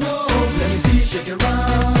love, let me see you shake your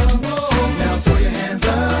rump. Now throw your hands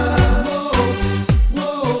up.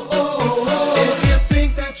 If you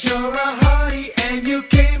think that you're a hottie and you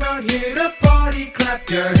came out here to party, clap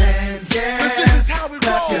your hands, yeah. 'Cause this is how we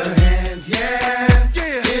Clap roll. your hands, yeah.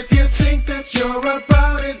 If you think that you're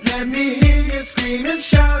about it, let me hear you scream and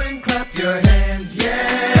shout and clap your hands,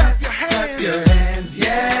 yeah. Clap your hands,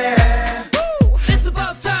 yeah. It's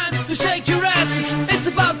about time to shake your asses. It's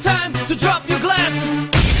about time to drop your glasses.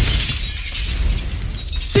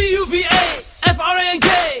 CUVA-FRANK.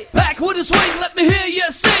 Back with a swing, let me hear you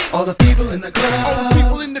sing. All the people in the club, All the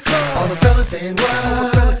people in the club. all the fellas saying what? All the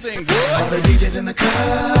fellas saying what? All the DJs in the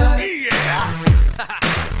cut. Yeah.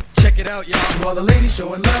 Check it out, y'all. To all the ladies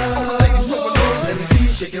showing love, let me see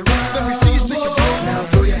you shake your rump. Let me see you shake your rump. Now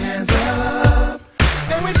throw your hands up.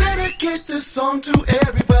 And we dedicate this song to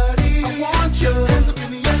everybody. I want you hands up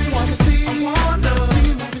in the air so I can see. I want to see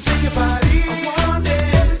you move and shake your body. I want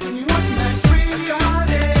it. Everything you want tonight is free. I got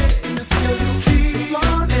it. In the CLUB, the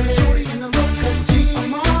flaunt it. Shorty in the low cut jeans.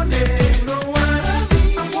 I'm on it. You know what I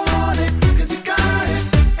mean? I want it, cause you got it.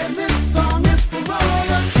 And this song is for all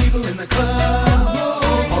the people in the club.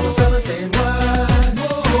 All the fellas saying what?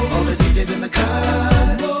 All the DJs in the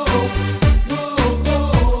cut. To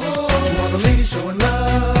all the ladies showing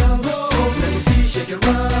love, let me see you shake your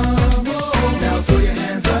rump. Now throw your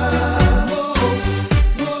hands up.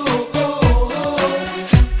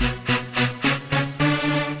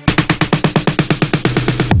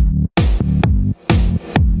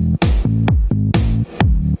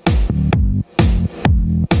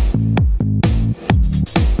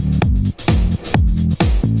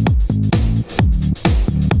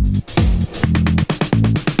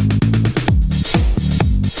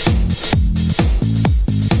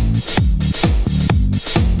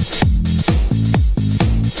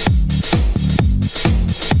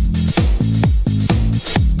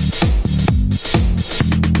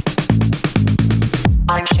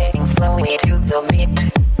 I'm shaking slowly to the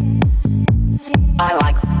beat. I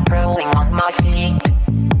like rolling on my feet.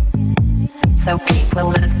 So people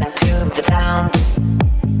listen to the sound.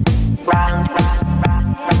 Round, round,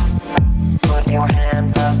 round, round. Put your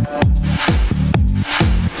hands up.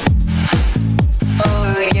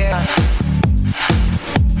 Oh yeah.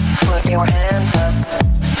 Put your hands up.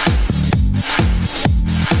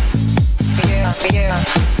 Yeah, yeah.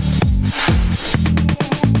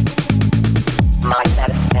 My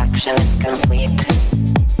satisfaction is complete.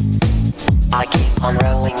 I keep on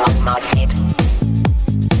rolling on my feet.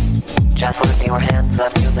 Just put your hands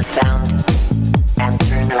up to the sound and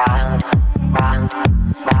turn round, round,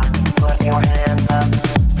 round. Put your hands up.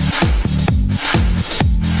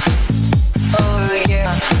 Oh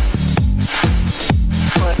yeah.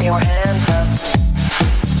 Put your hands up.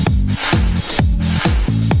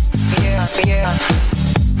 Yeah, yeah.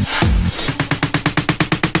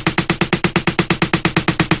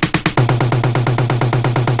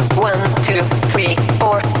 One, two, three,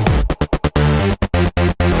 four.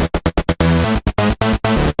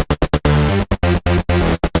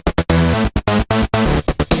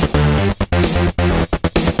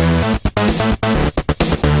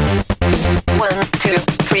 One, two,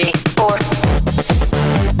 three, four.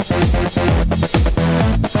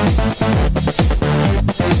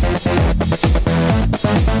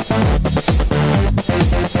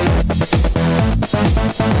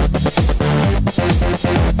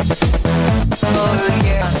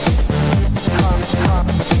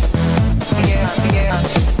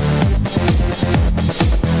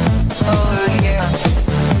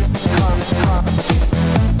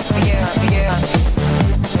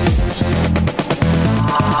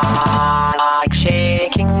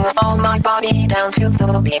 body down to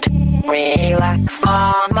the beat. Relax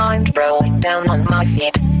my mind, rolling down on my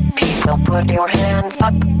feet. People, put your hands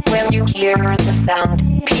up when you hear the sound.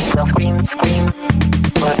 People, scream, scream.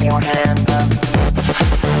 Put your hands up. Put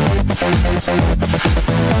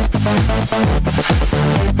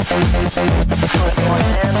your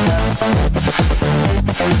hands up.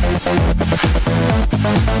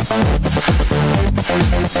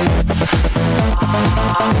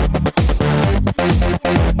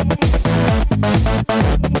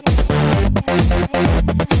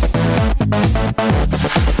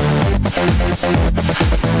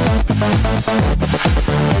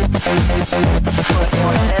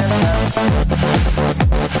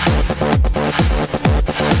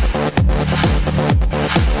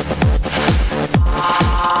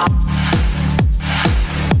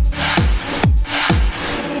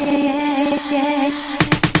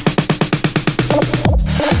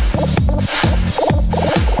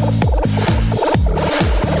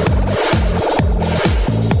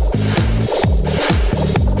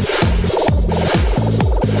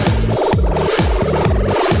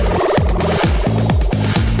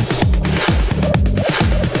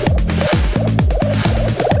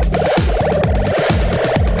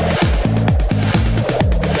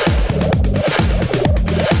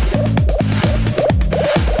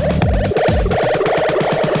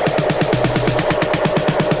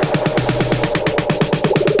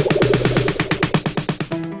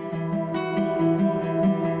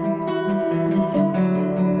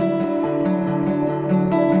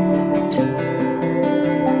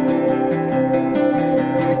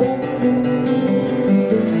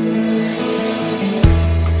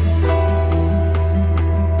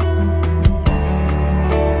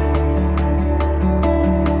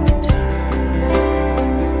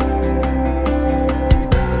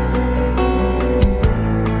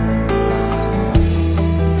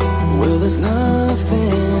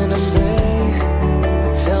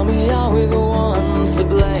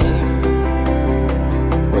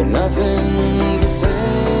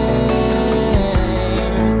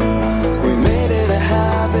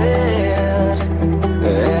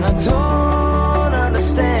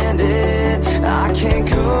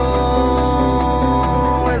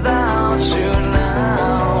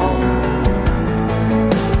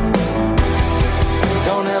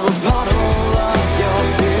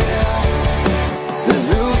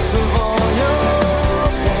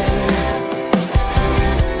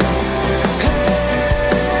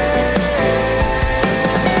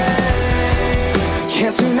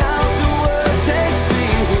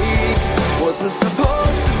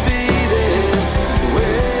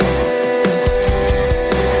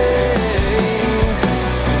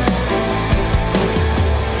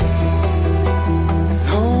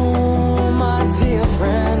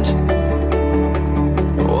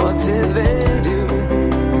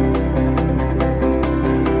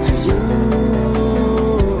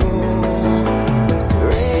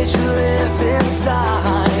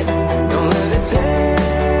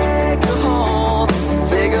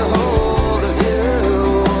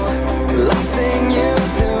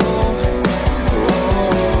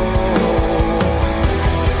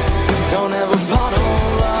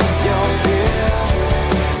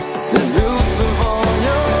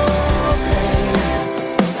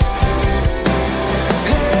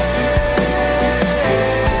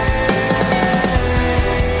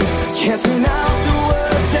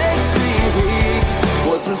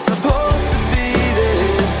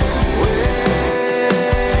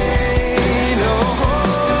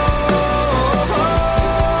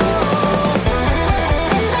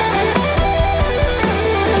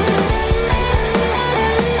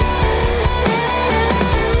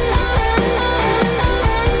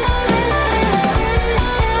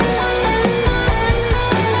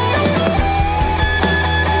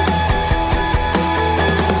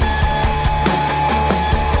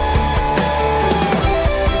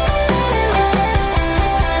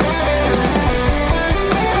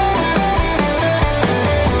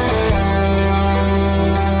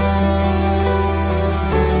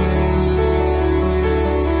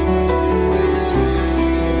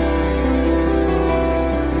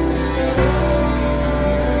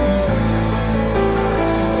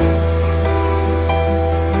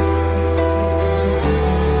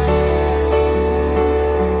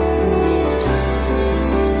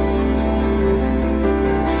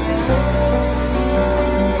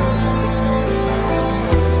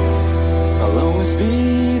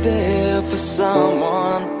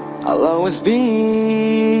 I'll always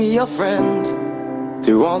be your friend.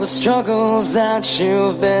 Through all the struggles that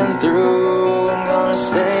you've been through, I'm gonna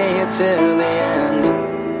stay here till the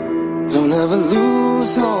end. Don't ever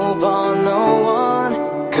lose hope on no one.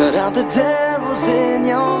 Cut out the devils in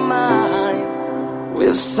your mind. We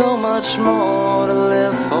have so much more to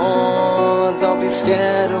live for. Don't be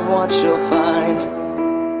scared of what you'll find.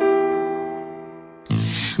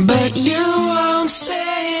 But you won't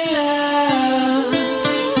say love.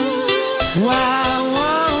 Why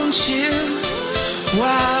won't you?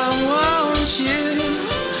 Why won't you?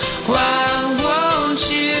 Why won't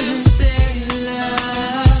you say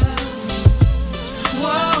love?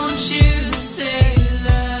 Won't you say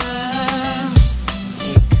love?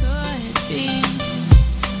 It could be,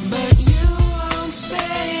 but you won't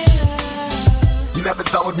say love. You never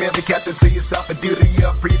told me, ever kept it to yourself and due to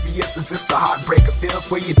your previous. It's just a heartbreaker, feel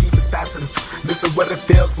for your deepest passion. This is what it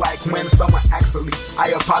feels like when someone actually.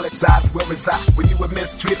 I apologize, where was I when you were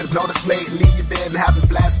mistreated? Notice lately you've been having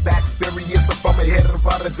flashbacks, furious up from a hit of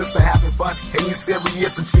butter just to having fun. And you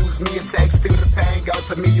serious and choose me, it takes two to tango.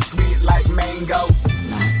 To me it's sweet like mango.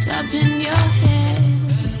 Locked up in your head,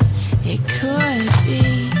 it could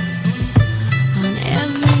be. On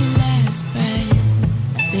every last breath,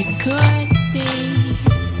 it could be.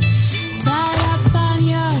 Tied up on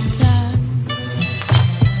your tongue,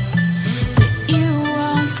 but you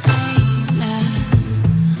won't say love.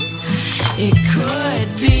 It could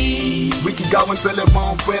be. We can go until it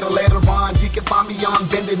won't quit, or later on you can find me on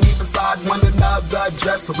bending knee beside one another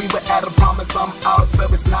dress. So we were at a promise on altar.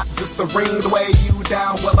 It's not just the ring, the way you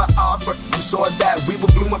down will I offer. I'm sure that we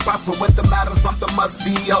will bloom and prosper. What the matter? Something must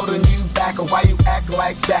be holding you back, or why you act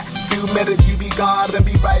like that? 2 minutes you be gone and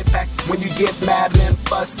be right back. When you get mad and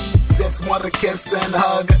fuss, just want to kiss and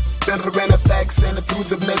hug. Tender and affection through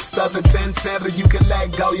the midst of the tension. You can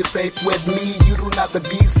let go, you're safe with me. You don't have to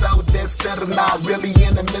be so distant. I'm not really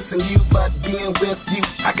into missing you, but being with you.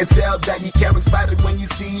 I can tell that you get excited when you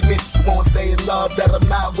see me. You won't say love that I'm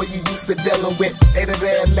not what you used to dealing with. Later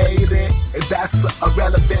there, lady, that's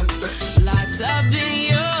irrelevant. Locked up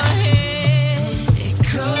in your head, it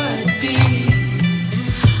could be.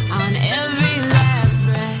 On every last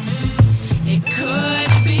breath, it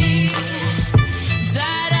could be.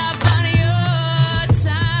 Tied up on your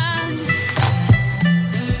tongue,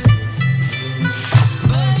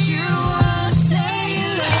 but you won't say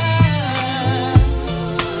love.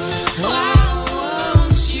 Why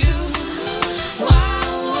won't you? Why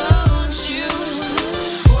won't you?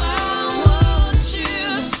 Why won't you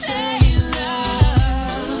say love?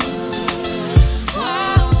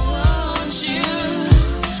 Why won't you?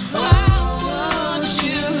 Why won't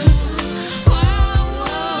you? Why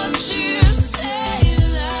won't you say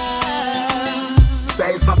love?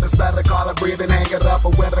 Say something, start to call it, breathe and hang it up,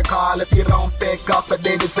 or when to call if you don't pick up. A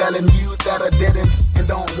day to telling you that I didn't and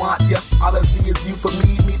don't want you. All I see is you for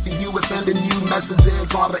me, me for you. We're sending you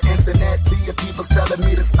messages on the internet to your people's telling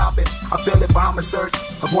me to stop it. I feel it behind my shirt,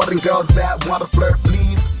 avoiding girls that want to flirt.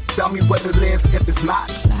 Please tell me what it is if it's not.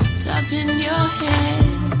 Locked up in your head,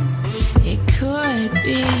 it could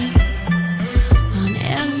be. On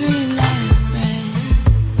every last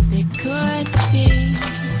breath, it could be.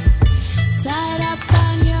 Tied up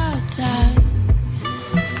on your tongue,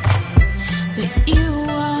 but you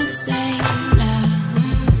won't say love.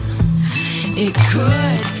 It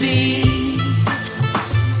could be.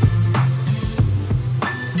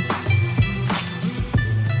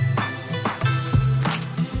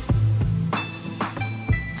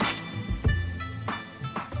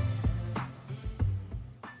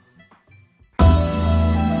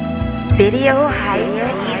 Video Hype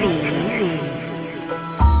TV,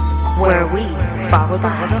 where we follow the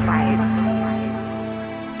hype.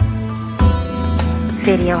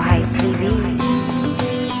 Video Hype TV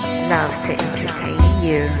loves to entertain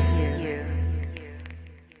you.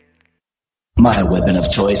 My weapon of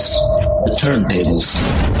choice, the turntables.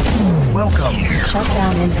 Welcome.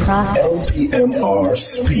 Shutdown in process. LPMR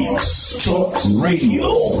Speaks. Talks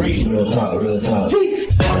Radio. Real time.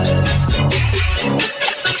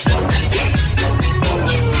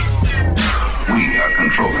 We are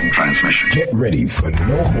controlling transmission. Get ready for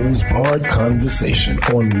no-holds-barred conversation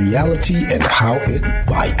on reality and how it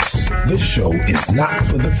bites. This show is not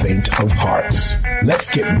for the faint of hearts. Let's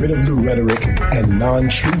get rid of the rhetoric and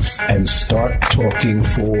non-truths and start talking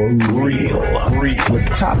for real. With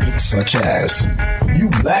topics such as, you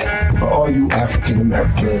black or are you African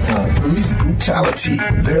American? Police brutality,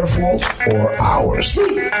 their fault or ours?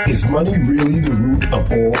 Is money really the root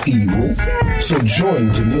of all evil? So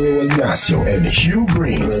join Danilo Ignacio and Hugh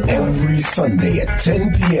Green every Sunday at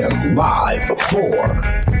 10 p.m. live for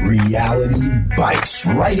Reality Bites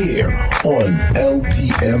right here on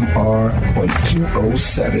LPMR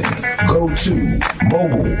 .207. Go to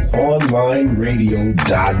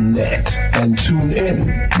mobileonlineradio.net and tune in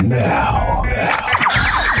now.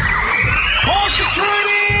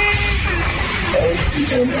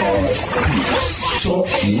 LPMR Talk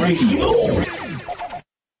Radio.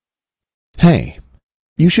 Hey,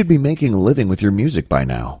 you should be making a living with your music by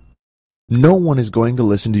now. No one is going to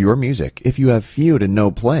listen to your music if you have few to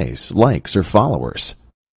no plays, likes, or followers.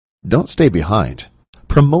 Don't stay behind.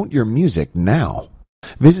 Promote your music now.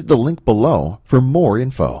 Visit the link below for more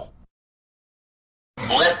info.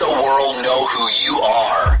 Let the world know who you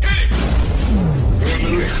are.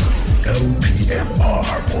 LPMR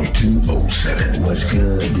 .207. What's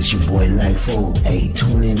good? This your boy Lifeo. Hey,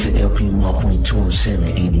 tune in to LPMR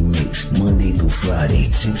 .207 Indie Mix, Monday through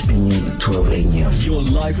Friday, 6 p.m. to 12 a.m. You're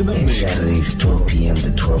live in the and mix. Saturdays, 12 p.m.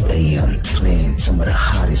 to 12 a.m. Playing some of the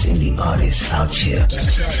hottest indie artists out here. Go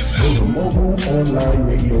to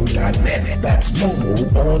mobileonlineradio.net. That's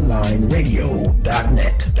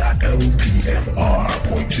mobileonlineradio.net. LPMR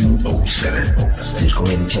 .207. Just go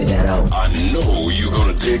ahead and check that out. I know you're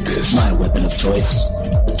gonna dig this. My weapon of choice,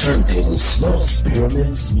 the turntables. Los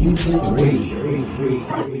Pyramids Music Radio.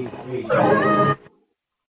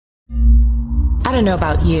 I don't know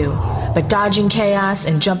about you, but dodging chaos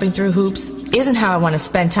and jumping through hoops isn't how I want to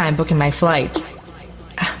spend time booking my flights.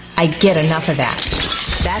 I get enough of that.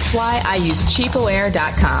 That's why I use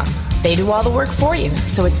cheapoair.com. They do all the work for you,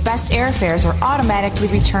 so its best airfares are automatically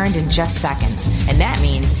returned in just seconds. And that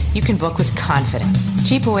means you can book with confidence.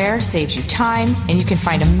 CheapOair saves you time, and you can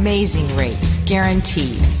find amazing rates,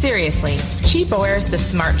 guaranteed. Seriously, CheapOair is the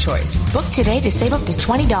smart choice. Book today to save up to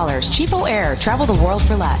 $20. CheapOair, travel the world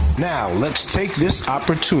for less. Now, let's take this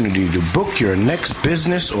opportunity to book your next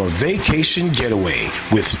business or vacation getaway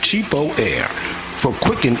with CheapOair. For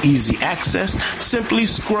quick and easy access, simply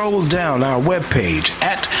scroll down our webpage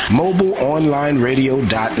at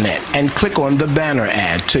mobileonlineradio.net and click on the banner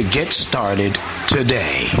ad to get started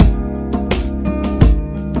today.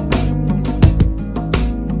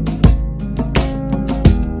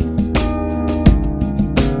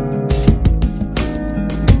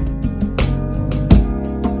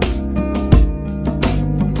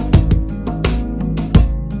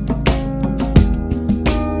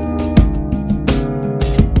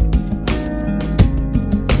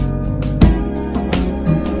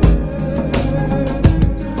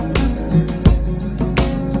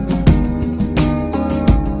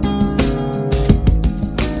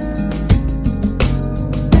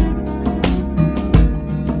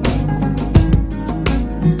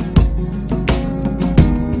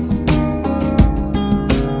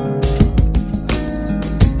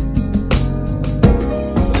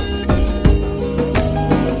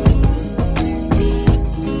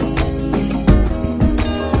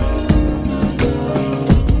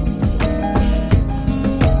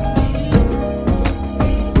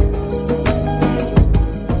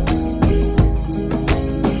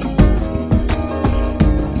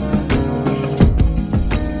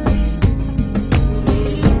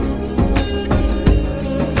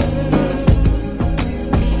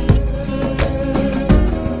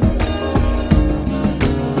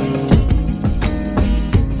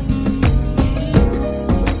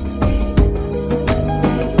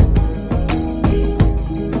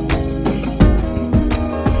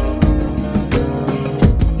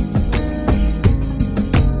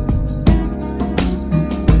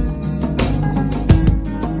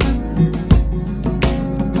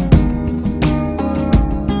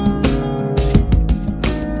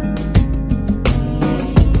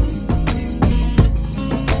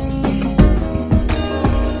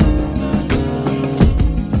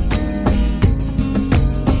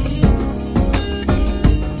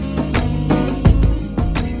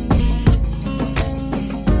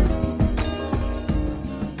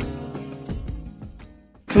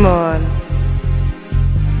 Come on.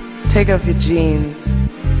 Take off your jeans.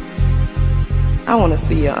 I want to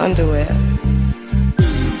see your underwear.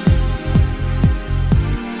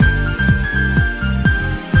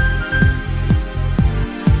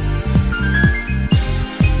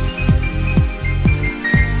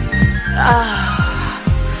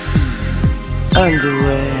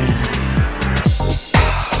 Underwear.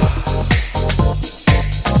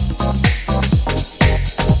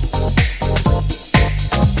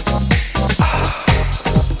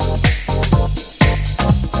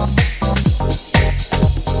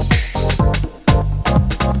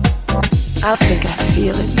 I think I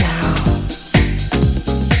feel it now.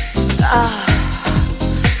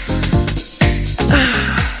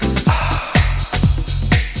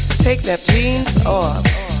 Take that jeans off.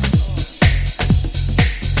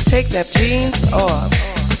 Take that jeans off.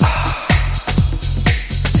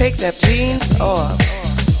 Take that jeans off.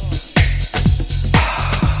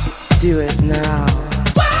 Do it now.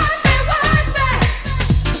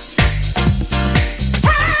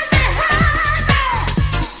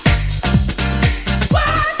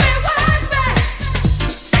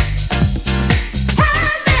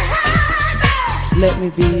 Let me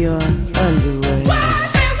be your underwear.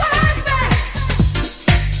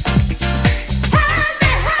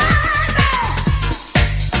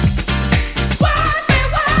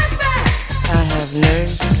 I have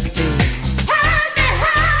nerves of steel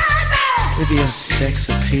with your sex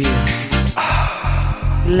appeal.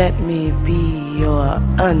 Let me be your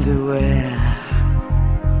underwear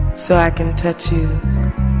so I can touch you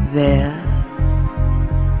there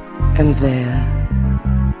and there.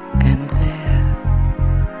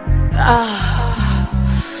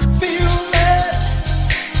 Feel it.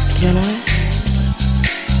 Can I?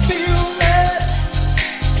 Feel it.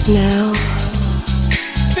 Now?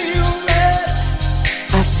 Feel it.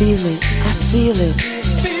 I feel it. I feel it.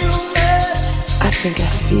 Feel it. I think I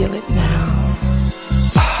feel it now.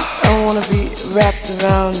 I want to be wrapped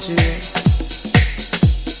around you.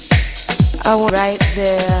 I want right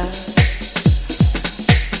there.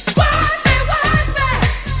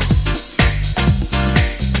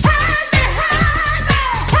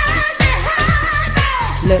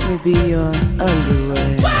 Let me be your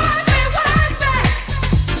underwear.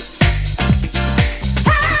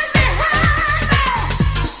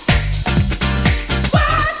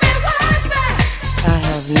 I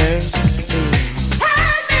have nerves of steel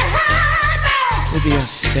with your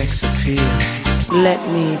sex appeal. Let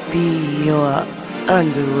me be your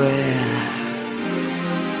underwear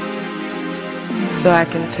so I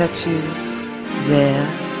can touch you there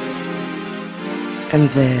and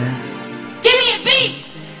there. Give me a beat!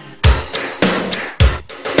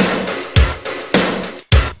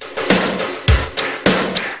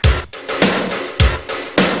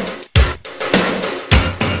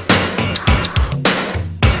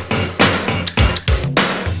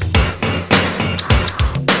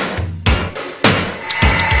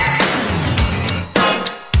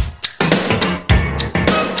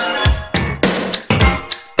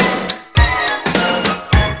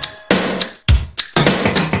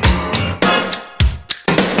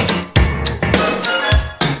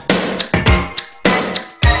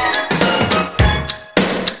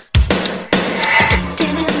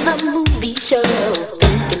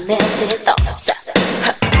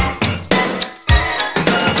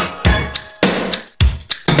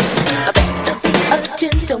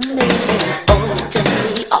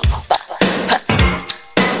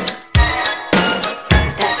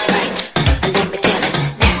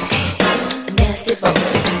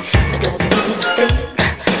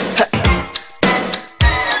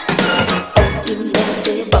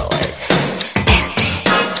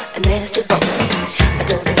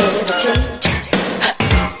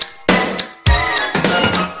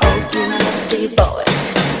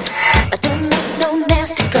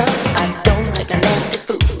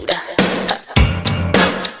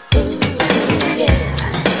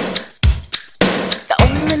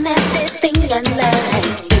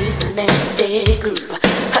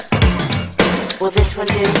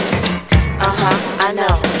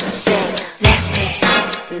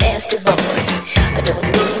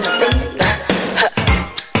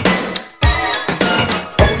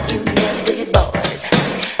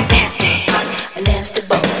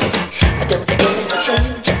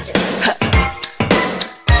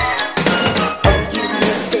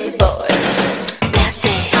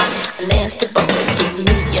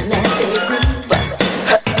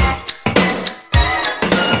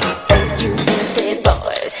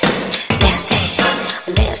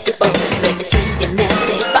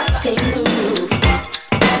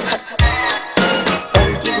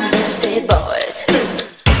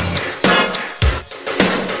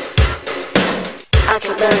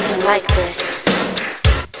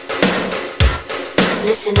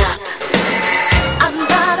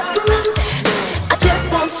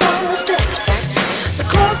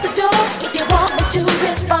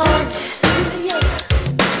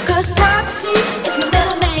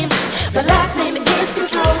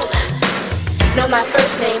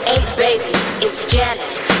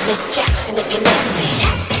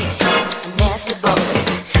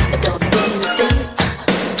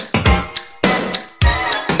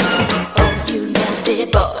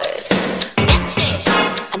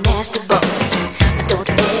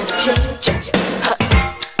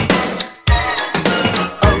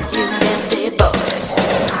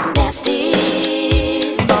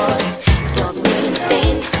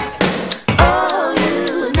 Oh,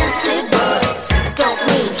 you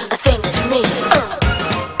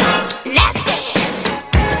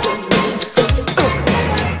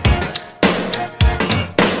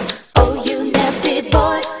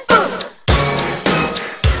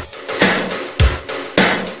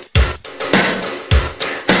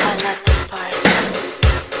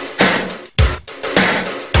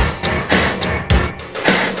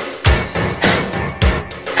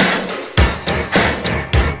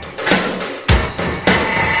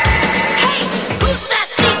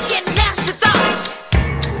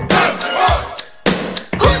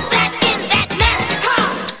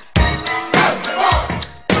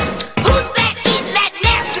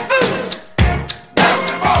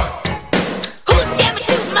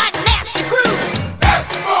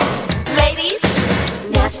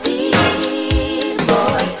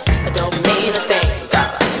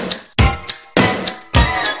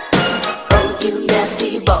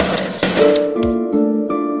T-Boys.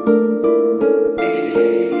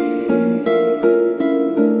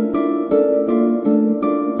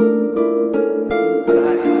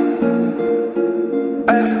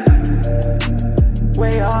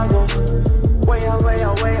 Way I go, way I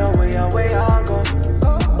go.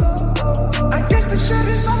 I guess the shit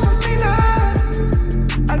is off of me now.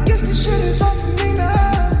 I guess the shit is off of me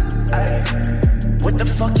now. Ay, what the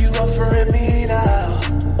fuck you offering me now?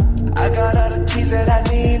 I got all the keys that I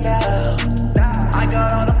need now. I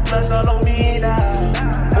got all the plugs all on me now.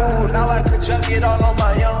 Ooh, now I could jug it all on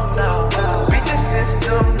my own now. Beat the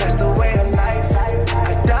system, that's the way of life.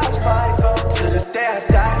 I dodge 5-0 to the day I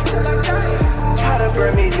die. Try to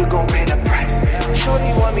burn me, you gon' pay the price.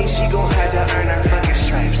 Shorty want me, she gon' have to earn her fucking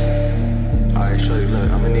stripes. Alright, shorty, look,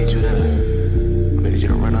 I'ma need you to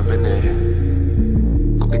run up in there.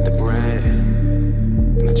 Go get the bread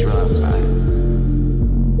and the drugs, alright?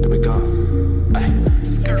 There we go. Ay.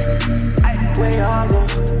 Way I go,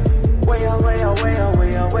 way I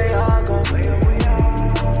go.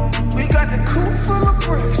 We got the coupe full of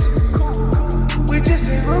bricks. We just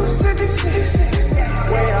hit Route 66.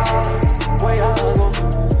 Way I go, way I go.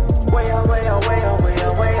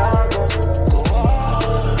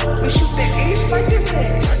 We shoot the east like the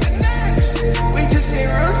Knicks. We just hit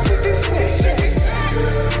Route 66.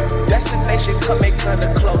 Destination coming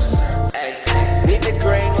kinda closer. Ay, need the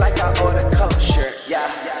green like I order kosher. Yeah,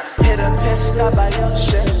 hit a pit stop by your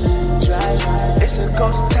shit. Drive, it's a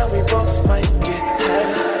ghost town, we both might get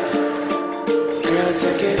high. Girl,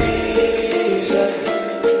 take it easy.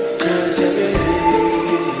 Girl, take it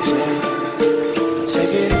easy.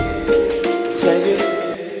 Take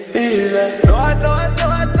it easy. No, I know.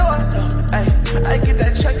 Ay, I get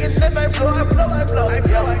that check and then I blow.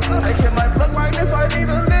 Yeah, I hit my plug right if I need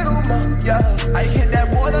a little more. Yeah, I hit that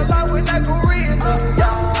borderline when I go reading.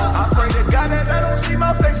 Yeah, I pray to God that I don't see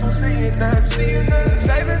my face on seeing that.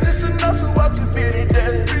 Saving just enough so I can beat it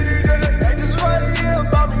dead. They just right here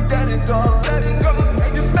about me dead and gone.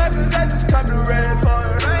 They just mad cause I just come to red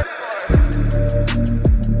for it.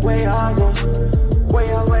 Way I go, way I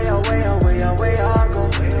go.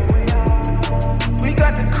 We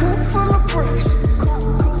got the coupe full of bricks.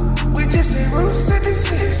 We just hit Route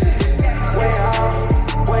 66. Way I go,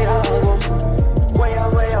 way I go.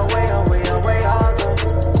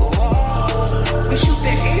 We shoot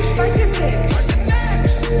the east like the Knicks.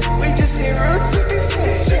 We just hit Route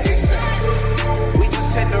 66. We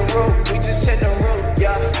just hit the road,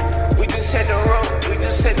 yeah. We just hit the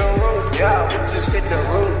road, yeah. We just hit the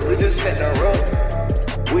road.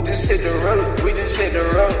 We just hit the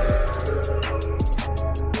road.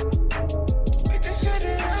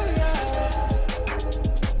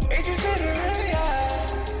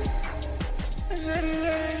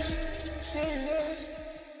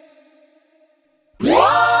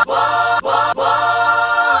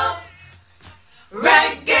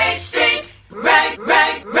 Reggae Street,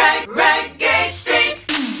 Reggae Street.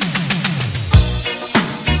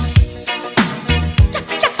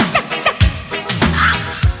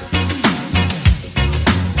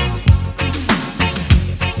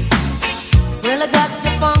 Well, I got the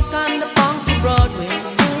funk on the funky Broadway,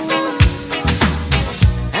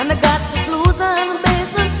 and I got the blues on the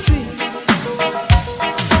Basin Street.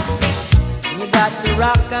 And you got the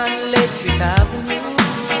rock on Electric Avenue.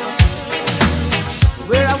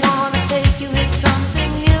 Where I wanna take you is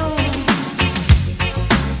something new.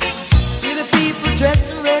 See the people dressed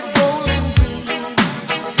in red, gold, and green.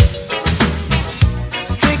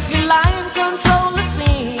 Strictly lion control the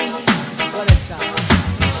scene. Well, it's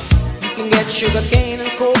you can get sugar cane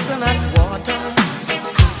and coconut water.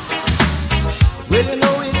 Well, you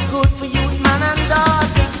know it's good for you, man and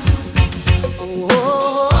daughter.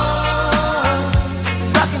 Oh,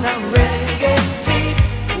 rocking on Reggae Street.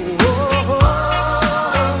 Oh,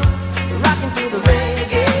 rocking to the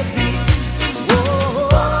reggae beat. Oh,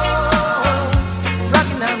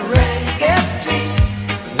 rocking on Reggae Street.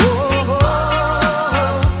 Oh,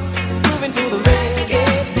 moving to the reggae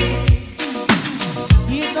beat.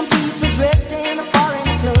 Here's some people dressed in a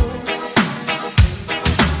foreign clothes.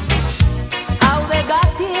 How they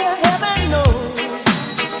got here, heaven knows.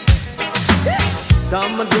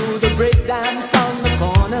 Some do the breakdance on the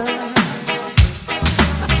corner.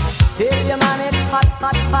 Tell your man it's hot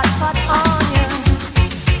on ya.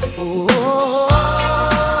 Oh,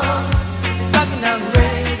 rocking on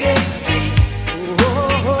Reggae Street. Oh,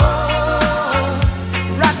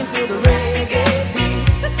 rocking to the reggae beat.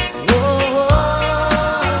 Oh,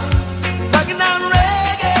 rocking on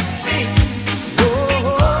Reggae Street. Oh,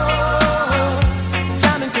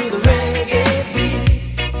 jamming to the reggae beat.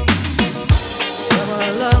 Come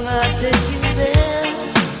along, I'll take you there.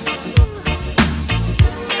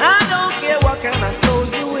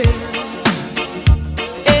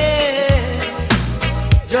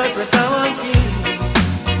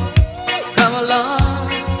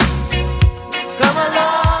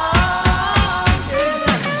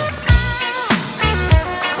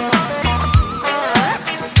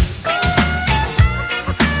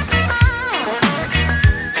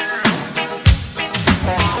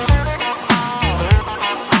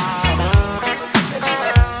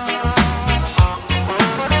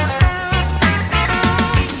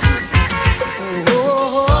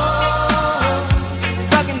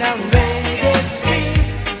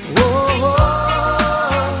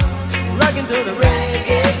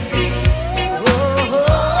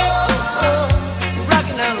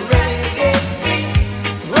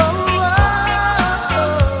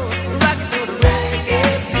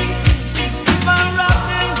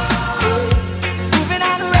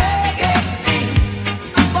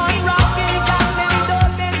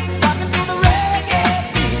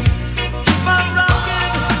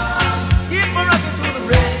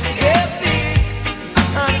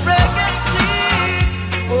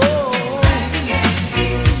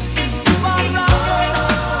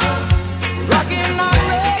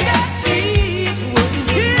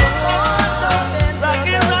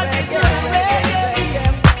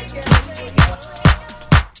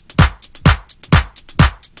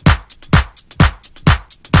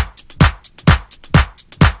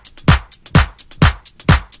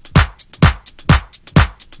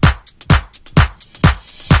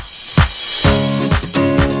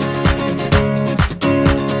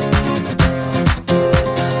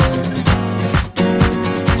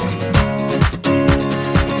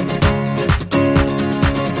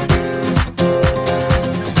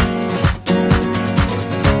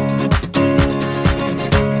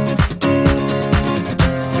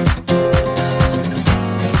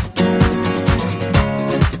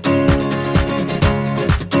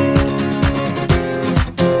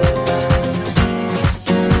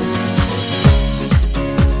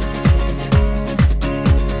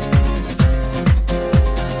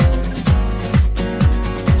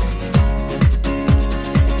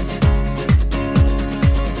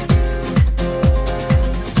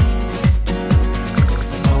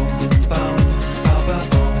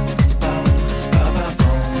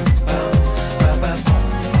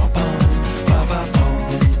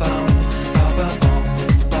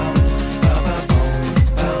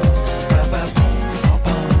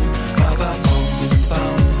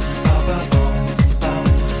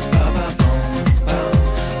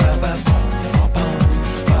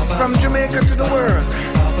 From Jamaica to the world,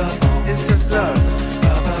 it's just love.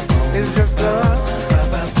 It's just love.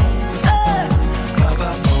 Hey.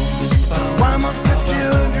 Why must the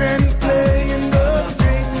children play in the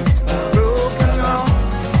street? Broken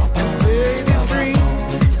hearts and faded dreams.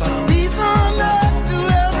 Peace on earth to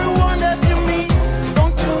everyone that you meet.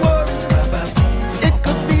 Don't you worry, it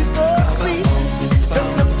could be so sweet.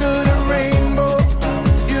 Just look to the rainbow,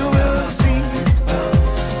 you will see.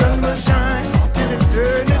 The sun will shine till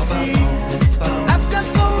eternity. I've got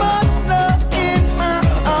so much love in my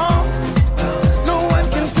arms, no one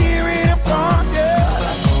can tear it apart, yeah.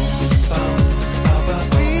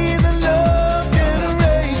 Be the love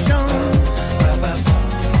generation.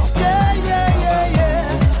 Yeah, yeah, yeah, yeah.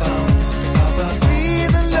 Be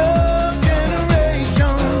the love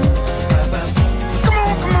generation. Come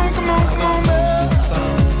on, come on, come on, come on, love.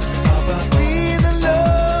 Be the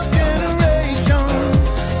love generation.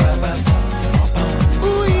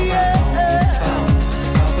 Ooh, yeah.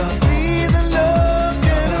 Be the love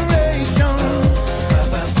generation.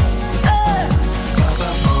 Hey.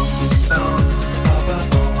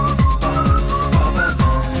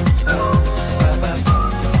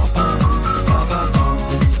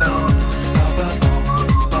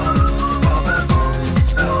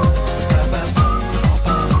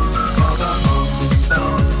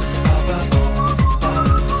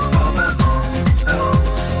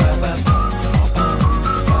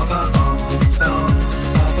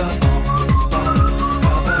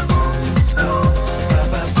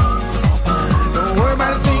 Don't worry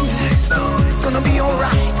about a thing, gonna be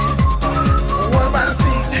alright. Don't worry about a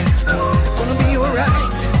thing, gonna be alright.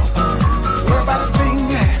 Don't worry about a thing,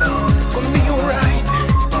 gonna be alright.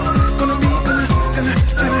 Gonna be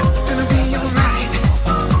alright.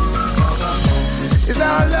 It's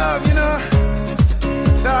our love, you know.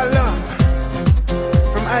 It's our love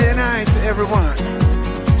from I and I to everyone.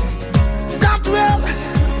 Got to help,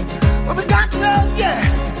 but we got to help, yeah.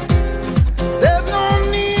 There's no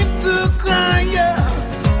need to cry, yeah.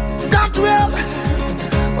 Got to help,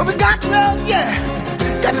 but we got to help, yeah.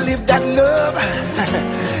 Gotta live that love.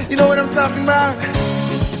 You know what I'm talking about?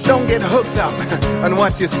 Don't get hooked up on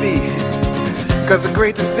what you see, cause the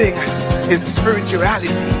greatest thing is spirituality.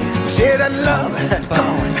 Share that love, come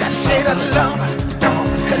on. Gotta share that love, come on.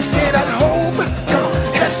 Gotta share that hope, come on.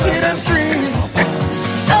 Gotta share that dreams.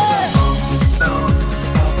 Hey.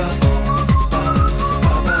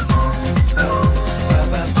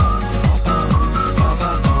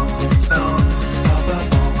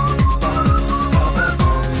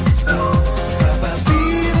 Be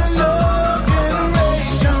the love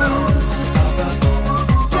generation.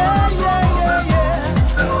 Yeah, yeah, yeah, yeah.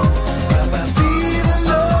 Be the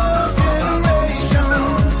love generation.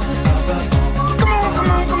 Come on, come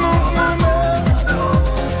on, come on, come on, love.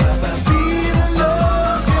 Be the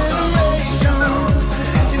love generation.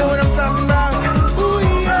 You know what I'm talking about? Ooh,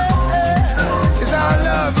 yeah. It's our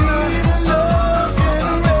love, you know. Be the love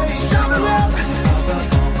generation.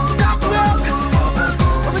 Got to love,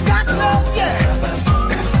 but we got to love, yeah.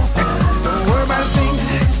 Don't worry about a thing,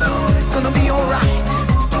 gonna be alright.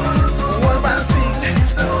 Don't worry about a thing,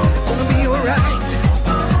 gonna be alright.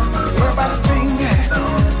 Don't worry about a thing,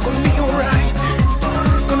 gonna be alright.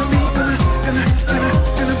 Gonna be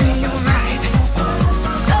alright.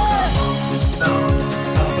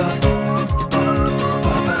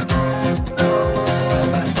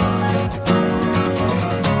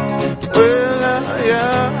 Well,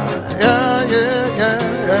 yeah.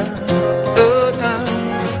 Oh, now.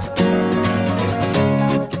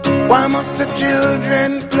 Why must the children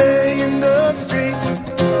play in the streets?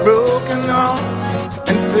 Broken hearts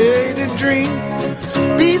and faded dreams.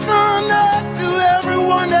 Peace on earth to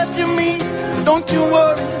everyone that you meet. Don't you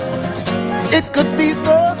worry, it could be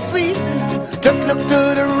so sweet. Just look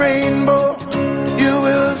to the rainbow, you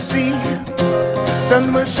will see. The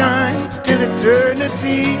sun will shine till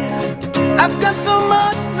eternity. I've got so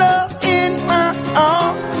much love in my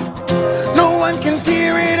arms, no one can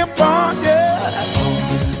tear it apart, yeah.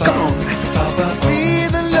 Come on. Be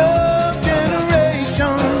the love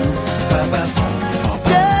generation.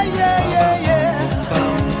 Yeah, yeah, yeah, yeah.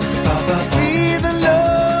 Be the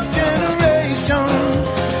love generation.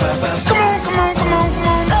 Come on, come on, come on.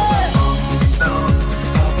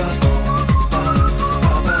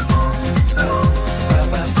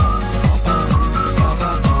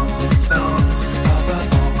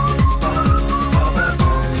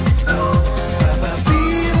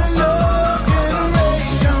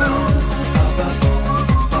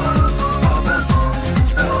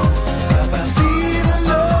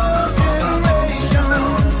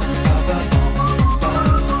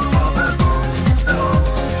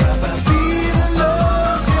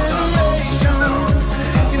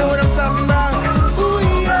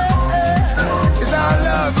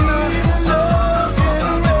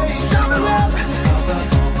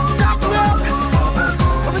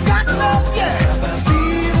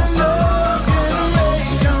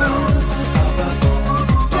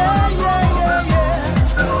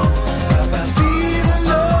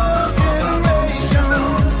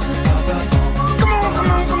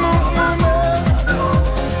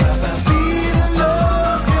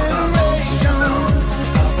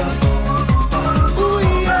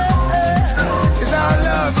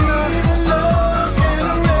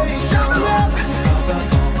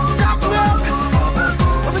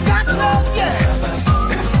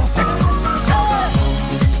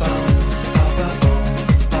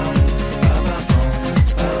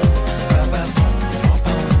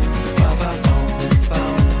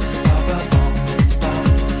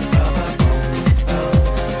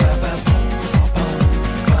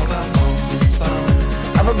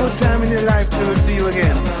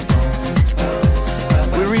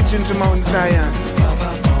 marching to Mount Zion,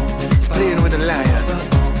 playing with a lion.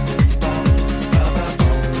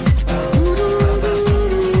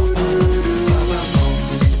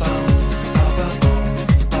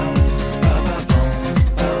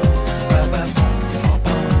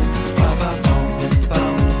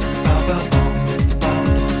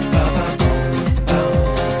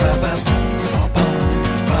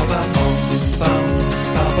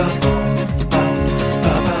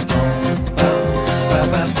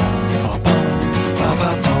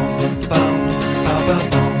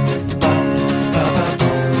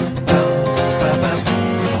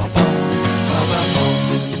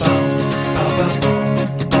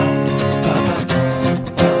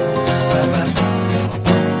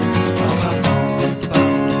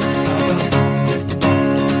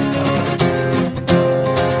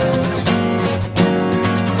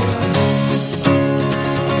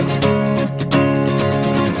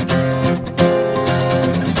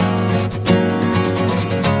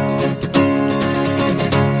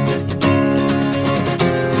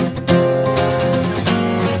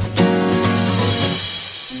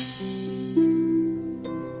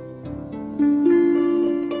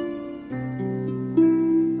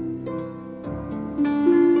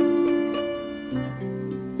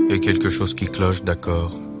 Et quelque chose qui cloche,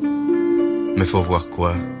 d'accord. Mais faut voir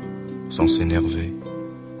quoi, sans s'énerver.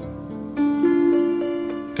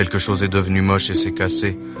 Quelque chose est devenu moche et s'est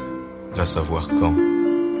cassé. Va savoir quand.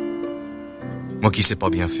 Moi qui sais pas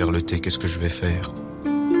bien faire le thé, qu'est-ce que je vais faire?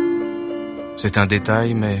 C'est un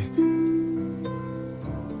détail, mais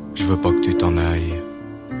je veux pas que tu t'en ailles.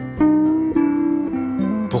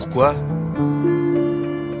 Pourquoi?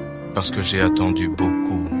 Parce que j'ai attendu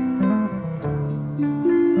beaucoup.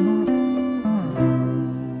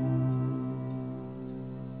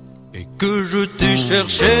 Et que je t'ai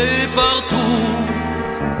cherché partout,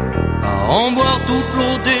 à en boire toute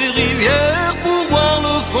l'eau des rivières pour voir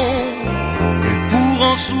le fond et pour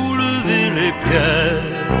en soulever les pierres,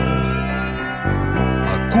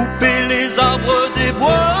 à couper les arbres des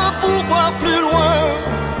bois pour voir plus loin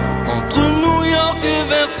entre New York et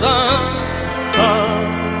Versailles.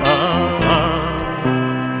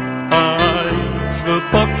 Je veux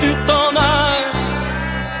pas que tu t'en ailles.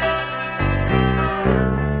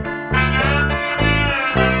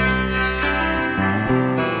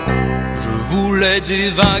 Je voulais des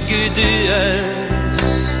vagues et des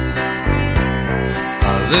S,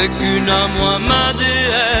 avec une à moi ma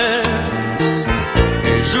déesse,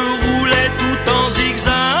 et je roulais tout en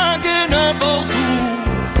zigzag et n'importe où,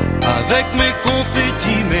 avec mes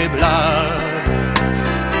confettis, mes blagues,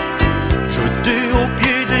 jetés aux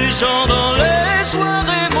pieds des gens dans les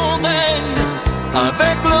soirées mondaines,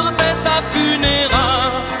 avec leur tête à funérailles.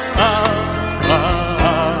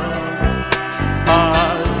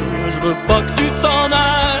 Je veux pas que tu t'en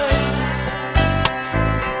ailles.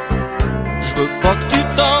 Je veux pas que tu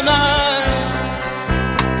t'en ailles.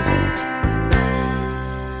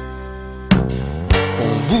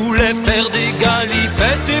 On voulait faire des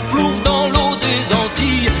galipettes et plouf dans l'eau des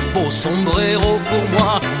Antilles. Beau sombrero pour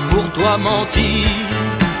moi, pour toi mentir.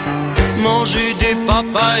 Manger des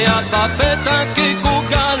papayas, papettes, un keko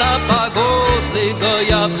Galapagos, les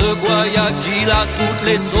goyaves de Guayaquil à toutes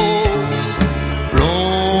les sauces.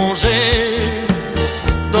 Plonger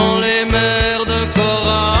dans les mers de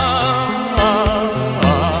corail.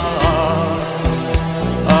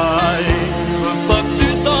 Je veux pas que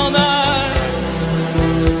tu t'en ailles.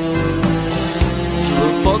 Je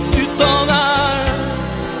veux pas que tu t'en ailles.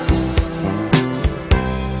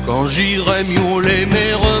 Quand j'irai miauler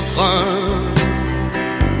mes refrains,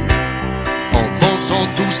 en pensant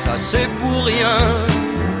tout ça c'est pour rien.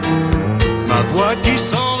 Ma voix qui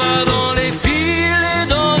s'en va dans les fils et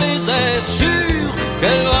dans les airs, sûr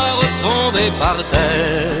qu'elle va retomber par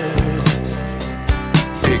terre,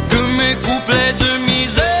 et que mes couplets de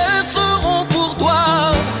misère seront pour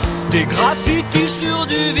toi des graffitis sur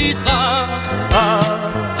du vitrail.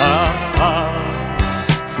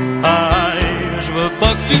 Je veux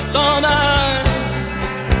pas que tu t'en ailles.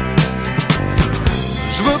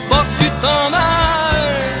 Je veux pas que tu t'en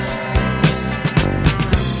ailles.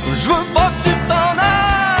 Je veux pas que tu t'en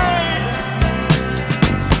ailles.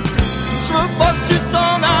 Je veux pas que tu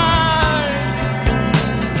t'en ailles.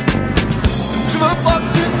 Je veux pas que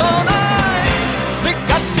tu t'en ailles. Je vais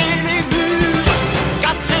casser les murs,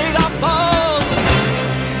 casser la porte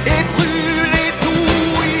et brûler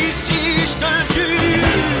tout ici, je te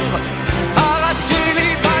jure. Arracher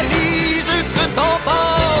les valises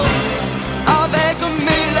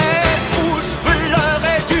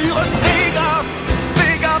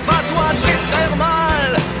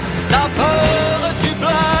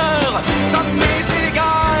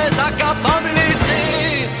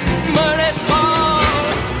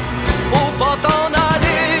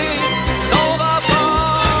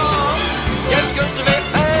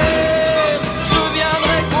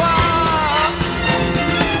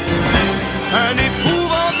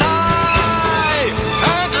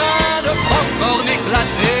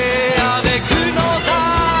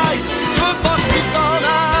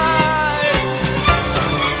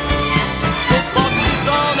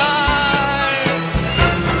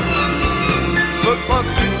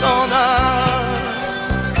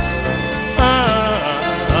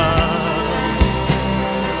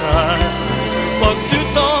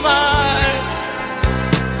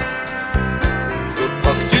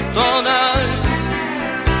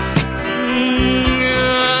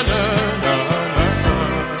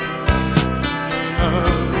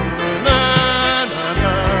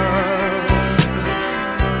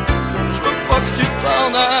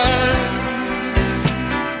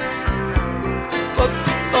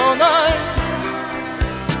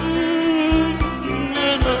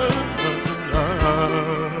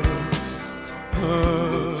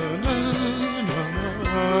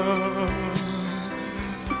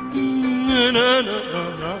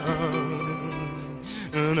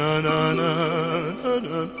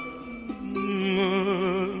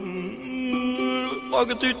Pas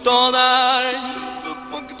que tu t'en ailles,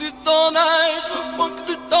 pas que tu t'en ailles, pas que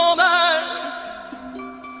tu t'en ailles.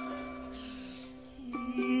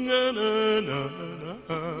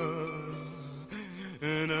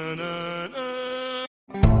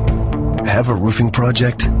 Have a roofing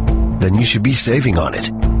project? Then you should be saving on it.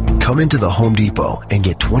 Come into the Home Depot and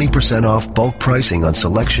get 20% off bulk pricing on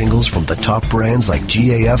select shingles from the top brands like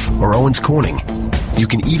GAF or Owens Corning. You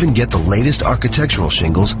can even get the latest architectural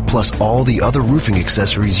shingles plus all the other roofing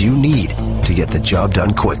accessories you need to get the job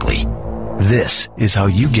done quickly. This is how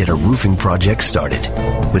you get a roofing project started.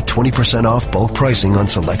 With 20% off bulk pricing on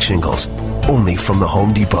select shingles. Only from the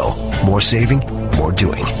Home Depot. More saving, more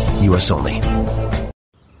doing. U.S. only.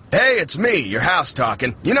 Hey, it's me, your house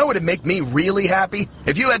talking. You know what would make me really happy?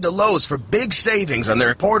 If you head to Lowe's for big savings on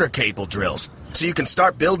their Porter cable drills, so you can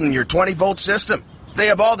start building your 20-volt system. They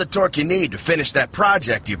have all the torque you need to finish that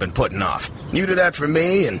project you've been putting off. You do that for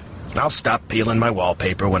me, and I'll stop peeling my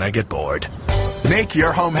wallpaper when I get bored. Make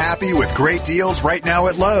your home happy with great deals right now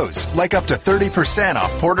at Lowe's, like up to 30%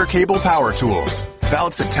 off Porter Cable Power Tools.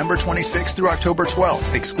 Valid September 26th through October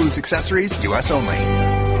 12th. Excludes accessories, U.S. only.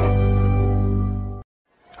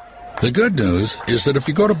 The good news is that if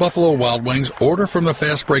you go to Buffalo Wild Wings, order from the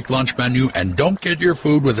Fast Break lunch menu, and don't get your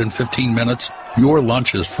food within 15 minutes, your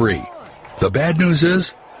lunch is free. The bad news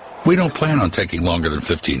is, we don't plan on taking longer than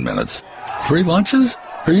 15 minutes. Free lunches?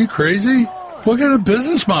 Are you crazy? What kind of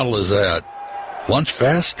business model is that? Lunch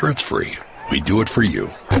fast or it's free. We do it for you.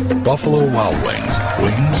 Buffalo Wild Wings.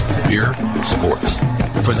 Wings, beer,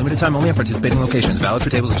 sports. For limited time only at participating locations. Valid for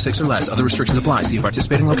tables of 6 or less. Other restrictions apply. See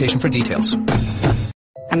participating location for details.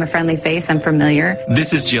 I'm a friendly face. I'm familiar.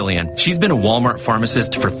 This is Jillian. She's been a Walmart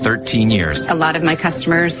pharmacist for 13 years. A lot of my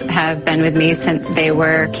customers have been with me since they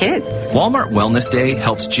were kids. Walmart Wellness Day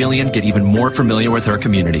helps Jillian get even more familiar with her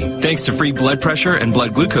community, thanks to free blood pressure and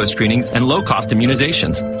blood glucose screenings and low-cost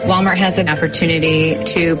immunizations. Walmart has an opportunity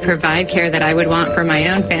to provide care that I would want for my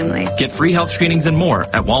own family. Get free health screenings and more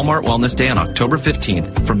at Walmart Wellness Day on October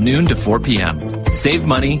 15th from noon to 4 p.m. Save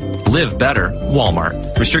money, live better,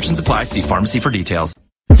 Walmart. Restrictions apply. See pharmacy for details.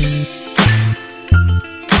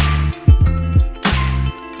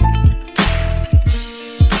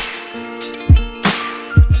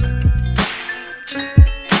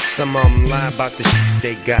 Some of them lie about the shit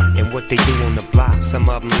they got and what they do on the block. Some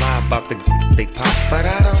of them lie about the they pop. But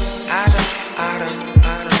I don't.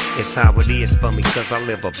 It's how it is for me, cause I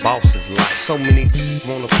live a boss's life. So many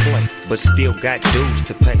wanna play, but still got dues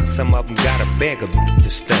to pay. Some of them gotta beg a to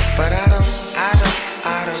stay. But I don't.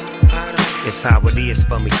 It's how it is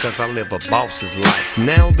for me, cause I live a boss's life.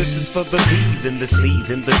 Now this is for the B's and the C's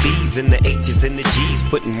and the B's and the H's and the G's,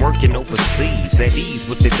 putting working overseas at ease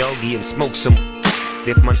with the doggy and smoke some.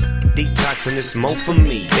 If my detoxing is more for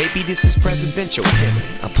me, baby, this is presidential.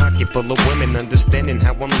 A pocket full of women understanding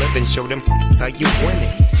how I'm living. Show them how you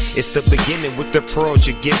winning. It's the beginning with the pearls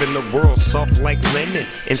you're giving the world, soft like linen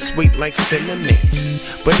and sweet like cinnamon.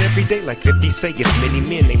 But every day, like 50 say, it's many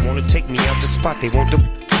men. They wanna take me out the spot. They want to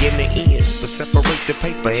in the ends, but separate the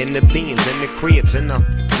paper and the beans and the cribs and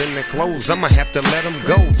the clothes. I'ma have to let them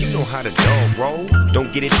go. You know how the dog roll.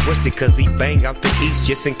 Don't get it twisted, cause he bang out the east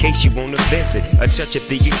just in case you wanna visit. A touch of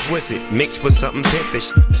the exquisite mixed with something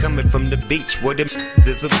pimpish, coming from the beach where the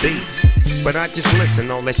is a beast. But I just listen,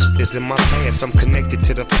 all that shit is in my past. I'm connected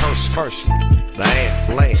to the first,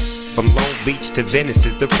 last. From Long Beach to Venice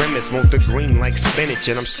is the premise. Want the green like spinach,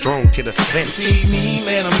 and I'm strong to the fence. See me,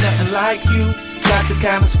 man, I'm nothing like you. Got the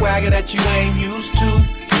kind of swagger that you ain't used to.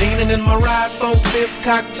 Leaning in my ride, 4-5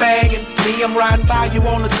 cock bagging. Me, I'm riding by you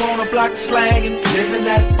on the corner block slanging. Living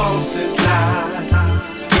that boss's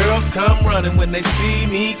life. Girls come running when they see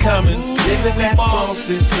me coming. Living that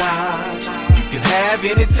boss's life. You can have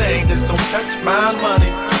anything, just don't touch my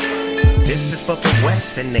money. This is for the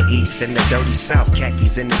West and the East and the dirty South,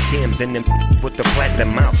 khakis and the Timbs and them with the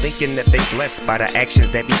platinum mouth, thinking that they blessed by the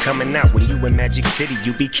actions that be coming out. When you in Magic City,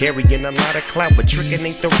 you be carrying a lot of clout, but tricking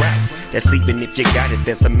ain't the route. That's even if you got it,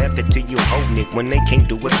 there's a method to you holding it when they can't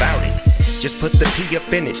do without it. Just put the P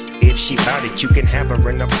up in it. If she bout it, you can have her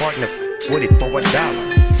and a partner with it for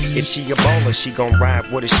 $1. If she a baller, she gon' ride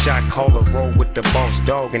with a shot caller, roll with the boss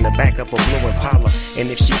dog in the back of a blue Impala. And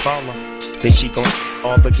if she follow, then she gon'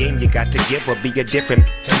 all again. You got to give her, be a different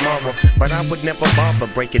tomorrow. But I would never bother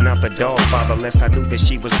breaking up a dog father unless I knew that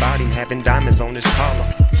she was about him having diamonds on his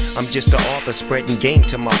collar. I'm just the author spreading game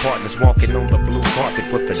to my partners, walking on the blue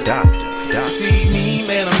carpet with the doctor. See me,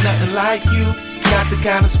 man, I'm nothing like you. Got the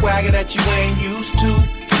kind of swagger that you ain't used to.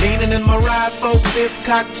 Leaning in my ride, 4-5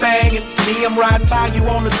 cock banging. Me, I'm riding by you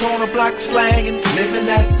on the corner block slanging. Living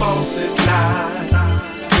that boss's life.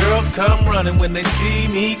 Girls come running when they see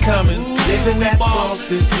me coming. Living that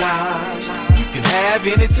boss's life. You can have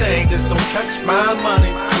anything, just don't touch my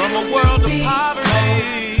money. From a world of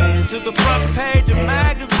poverty to the front page of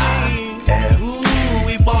magazines. Ooh,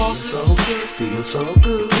 we boss so good, feel so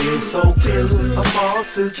good, feel so good. A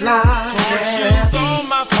boss's life. Torn shoes on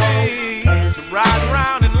my face, ride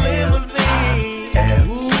around in limousine.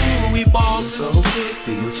 Ooh, we boss so good,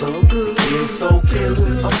 feel so good, feel so good.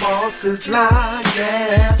 A boss's life,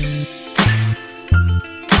 yeah.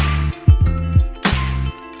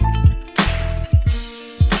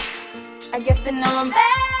 I guess I know I'm bad.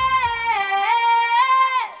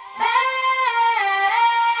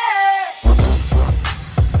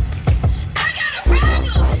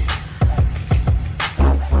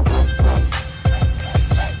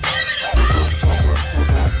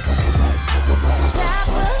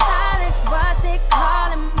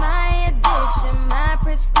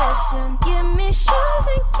 Give me shoes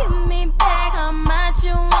and give me back. How much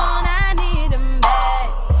you want? I need them back.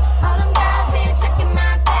 All them guys been checking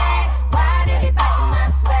my bag. Why they be biting my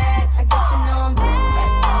swag? I guess I know I'm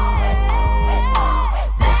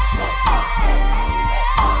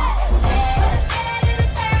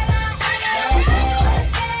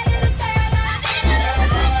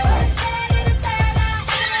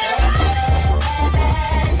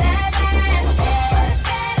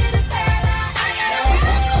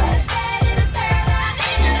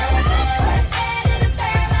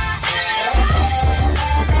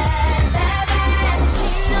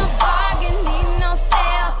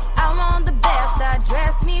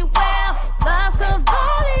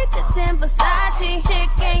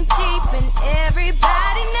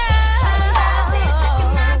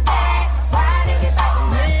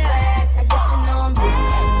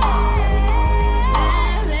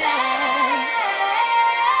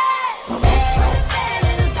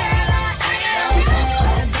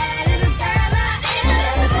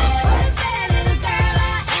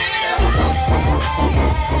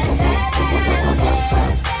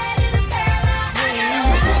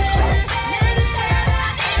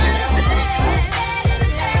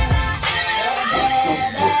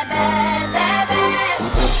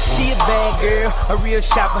a real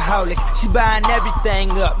shopaholic. She buying everything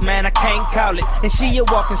up, man, I can't call it. And she a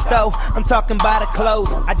walking stove, I'm talking about her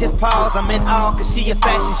clothes. I just pause, I'm in awe, cause she a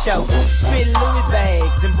fashion show. Fit Louis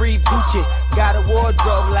bags and breathe Gucci. Got a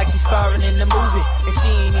wardrobe like she's starring in the movie. And she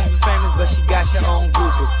ain't even famous, but she got your own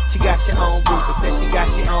groupies. She got your own groupies, said she got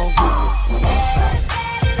your own groupies.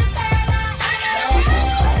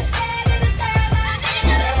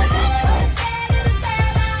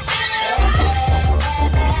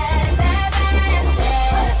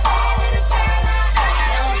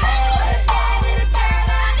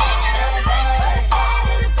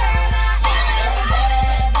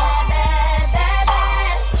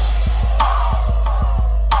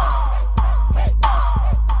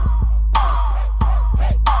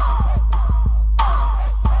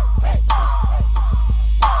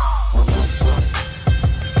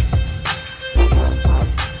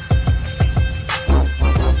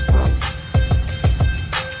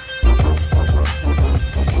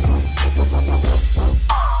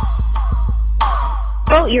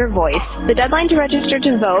 Your voice. The deadline to register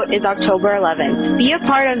to vote is October 11th. Be a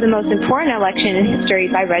part of the most important election in history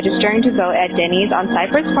by registering to vote at Denny's on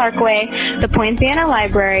Cypress Parkway, the Point Siena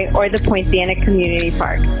Library, or the Point Siena Community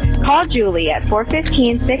Park. Call Julie at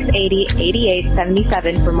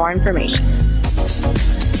 415-680-8877 for more information.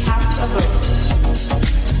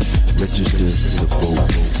 Register to vote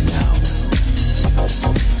now.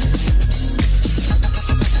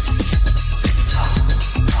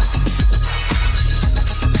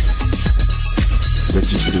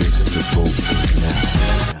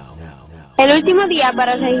 El último día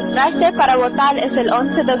para registrarse para votar es el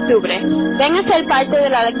 11 de octubre. Ven a ser parte de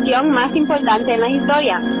la elección más importante en la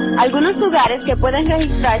historia. Algunos lugares que pueden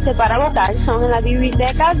registrarse para votar son en la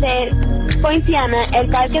biblioteca de Point Siena, el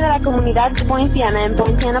parque de la comunidad de Point Siena en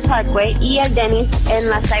Point Siena Parkway y el Denny's en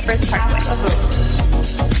la Cypress Parkway.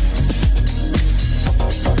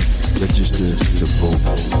 Register to vote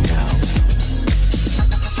now.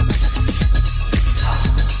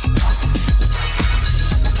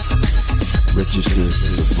 Register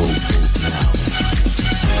to vote now.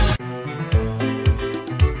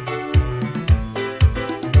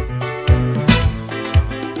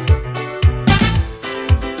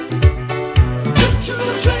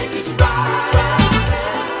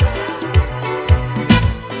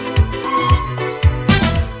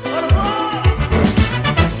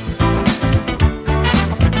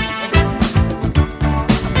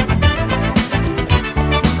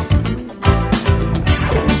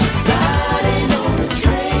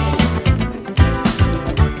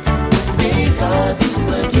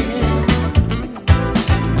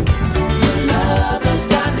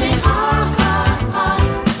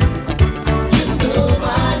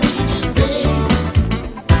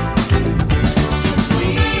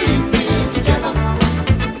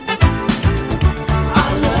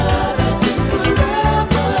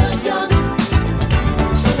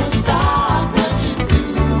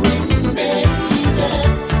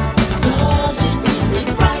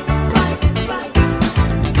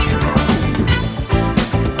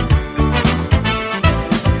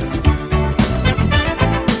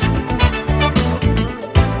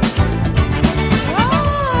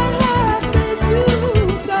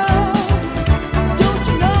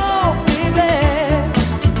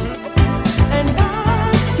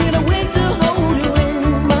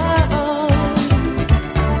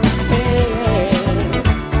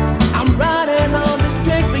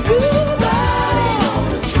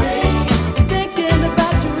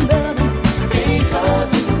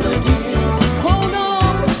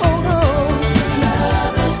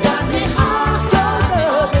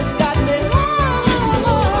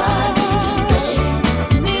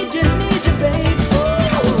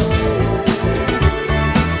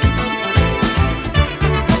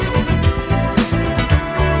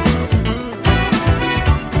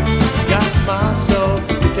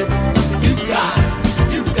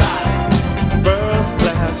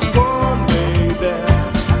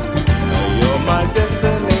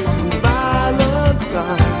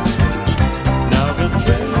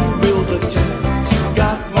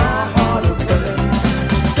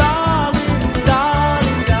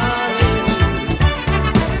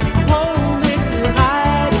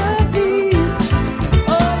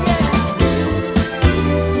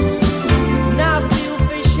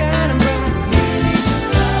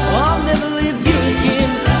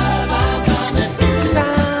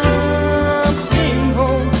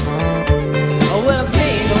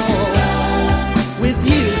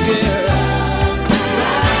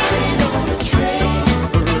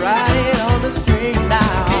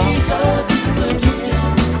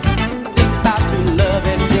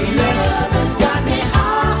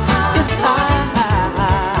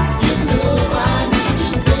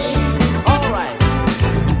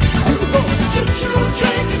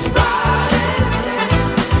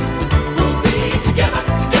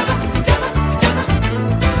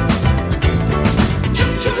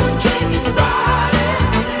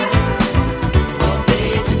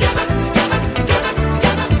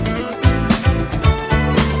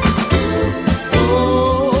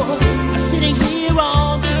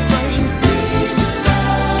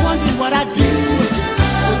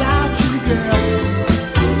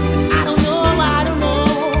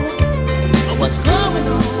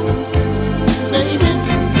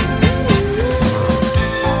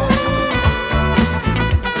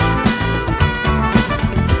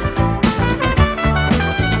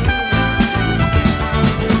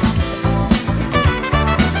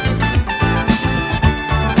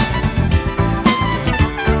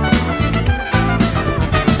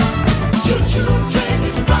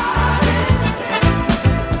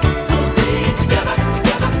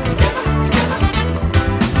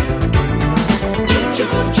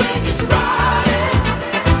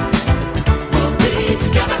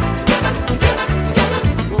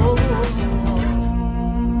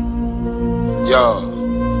 Yo,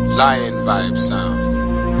 Lion Vibe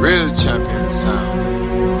sound, real champion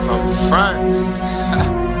sound from France.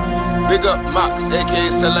 Big up Max, aka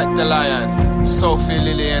Select the Lion, Sophie,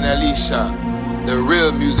 Lily, and Alicia, the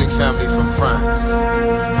real music family from France.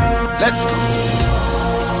 Let's go.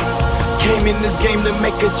 Came in this game to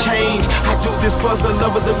make a change. I do this for the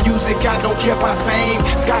love of the music, I don't care about fame.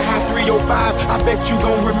 Sky High 305, I bet you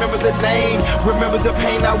gon' remember the name. Remember the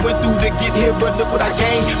pain I went through to get here, but look what I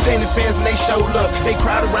gained. Plenty fans and they showed up, they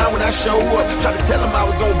crowd around when I show up. Try to tell them I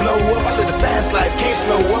was gon' blow up, I live a fast life, can't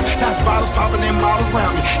slow up. Now bottles popping and models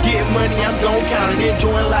around me. Getting money, I'm gon' count it.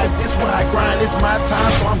 Enjoying life, this why I grind, it's my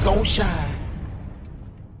time, so I'm gon' shine.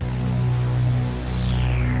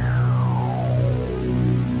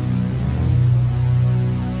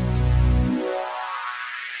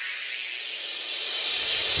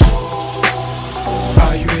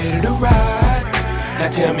 Now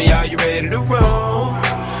tell me, are you ready to roll?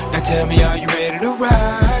 Now tell me, are you ready to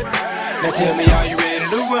ride? Now tell me, are you ready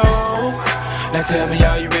to roll? Now tell me,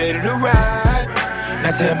 are you ready to ride?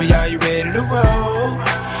 Now tell me, are you ready to roll?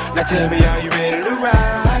 Now tell me, are you ready to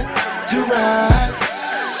ride? To ride.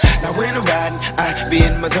 Now when I'm riding, I be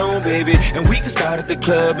in my zone, baby. And we can start at the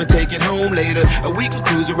club and take it home later. Or we can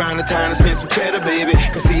cruise around the town and spend some cheddar, baby.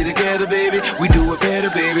 Cause see together, baby, we do it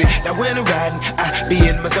better, baby. Now when I'm riding, I be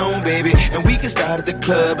in my zone, baby. And we can start at the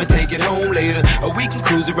club and take it home later. Or we can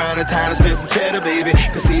cruise around the town and spend some cheddar, baby.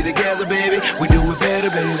 Cause see together, baby, we do it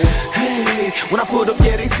better, baby. Hey, when I pulled up,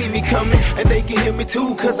 yeah, they see me coming. And they can hear me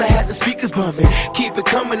too, cause I had the speakers bumping. Keep it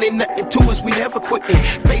coming, ain't nothing to us, we never quitting.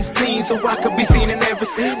 Face clean so I could be seen in every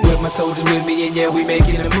city. With my soldiers with me, and yeah, we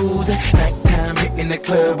making the moves. Nighttime hitting the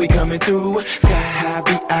club, we coming through. Sky High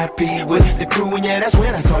VIP with the crew, and yeah, that's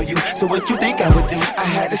when I saw you. So what you think I would do? I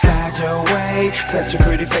had to slide your way. Such a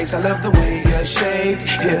pretty face, I love the way you're shaped.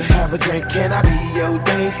 Here, have a drink, can I be your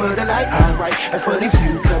day for the night? Alright, and for these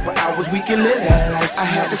few couple hours, we can live that life. I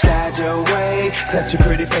had to slide your way. Such a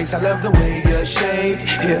pretty face, I love the way you're shaped.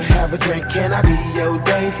 Here, have a drink, can I be your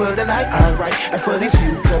day for the night? Alright, and for these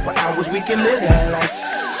few couple hours, we can live that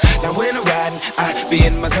life. Now when I'm riding, I be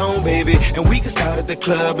in my zone, baby. And we can start at the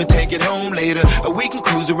club and take it home later. Or we can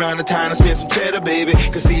cruise around the town and spend some cheddar, baby.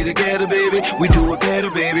 Cause see together, baby, we do it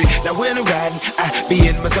better, baby. Now when I'm riding, I be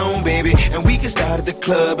in my zone, baby. And we can start at the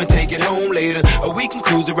club and take it home later. Or we can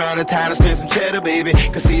cruise around the town and spend some cheddar, baby.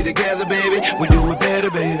 Cause see together, baby, we do it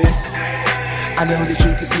better, baby. I know that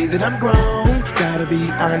you can see that I'm grown. Gotta be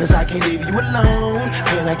honest, I can't leave you alone.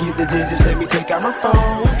 Can I get the digits? Let me take out my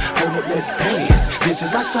phone. Hold up, let's dance. This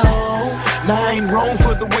is my song. Now I ain't wrong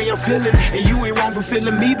for the way I'm feeling, and you ain't wrong for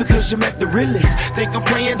feeling me because you met the realest. Think I'm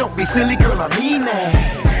playing? Don't be silly, girl. I mean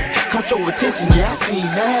that. Caught your attention, yeah, I seen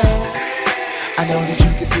that. I know that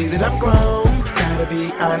you can see that I'm grown. Gotta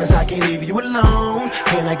be honest, I can't leave you alone.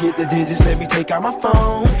 Can I get the digits? Let me take out my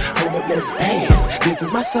phone. Hold up, let's dance. This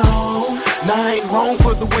is my song. Now I ain't wrong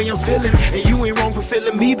for the way I'm feeling, and you ain't wrong for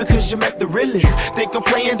feeling me because you met the realest. Think I'm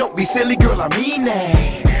playing? Don't be silly, girl. I mean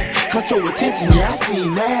that. Caught your attention, yeah, I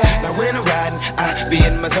seen that. Now when I'm riding, I be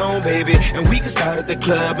in my zone, baby. And we can start at the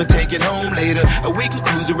club and take it home later. Or we can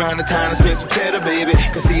cruise around the town and spend some cheddar, baby.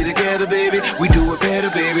 Cause see together, baby, we do it better,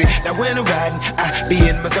 baby. Now when I'm riding, I be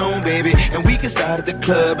in my zone, baby. And we can start at the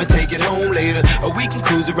club and take it home later. Or we can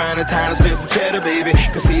cruise around the town and spend some cheddar, baby.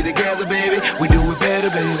 Cause see together, baby, we do it better,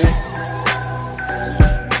 baby.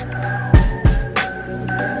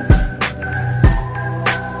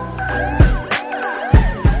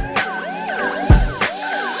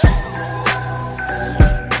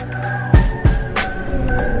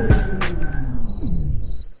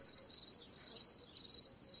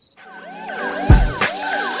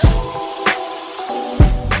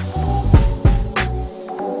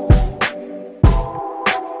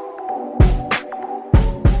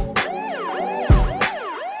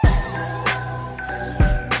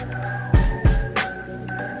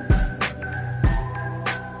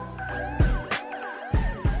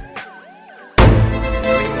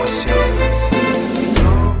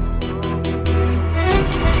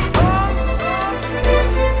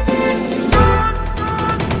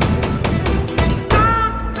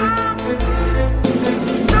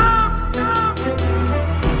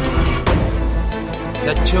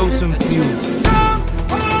 The chosen few.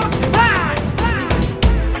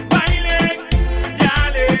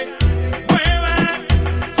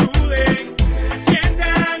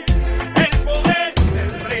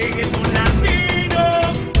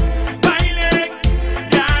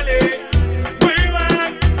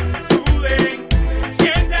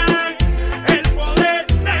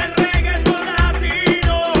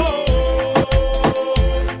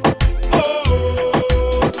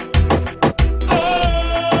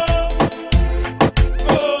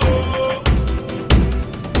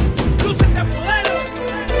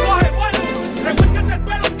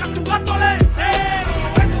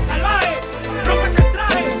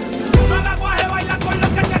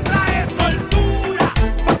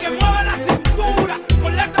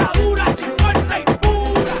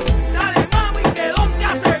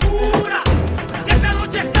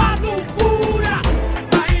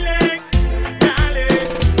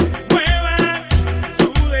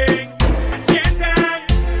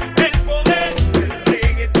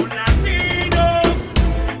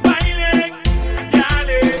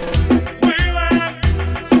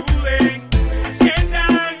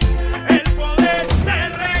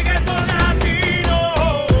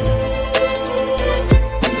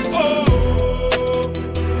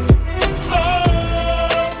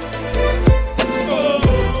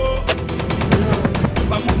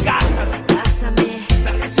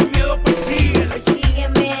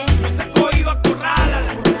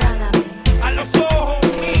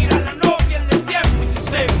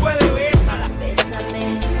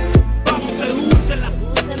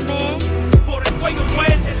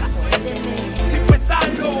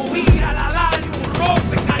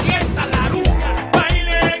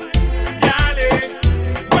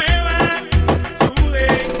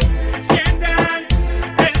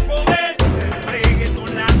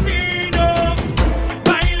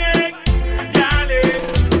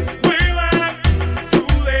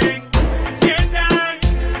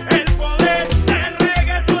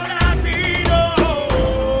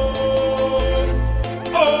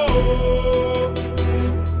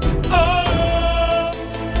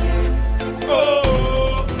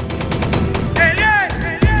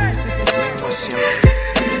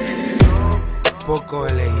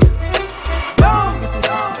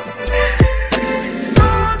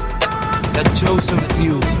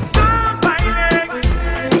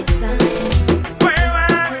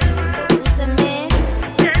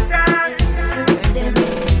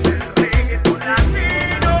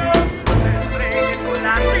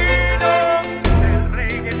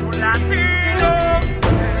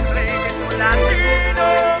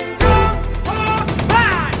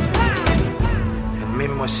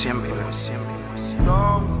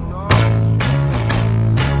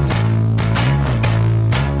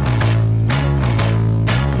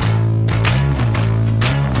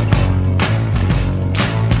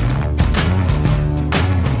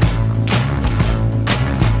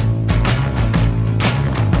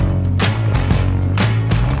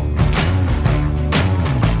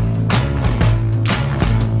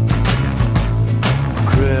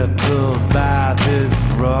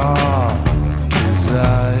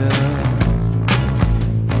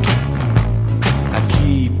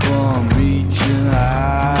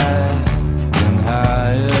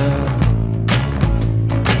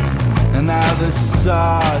 the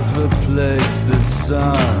stars replace the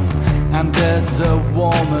sun, and there's a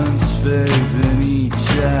woman's face in each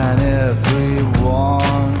and every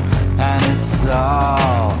one, and it's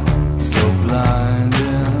all so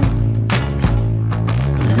blinding.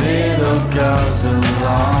 Little girl's a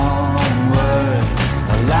long way,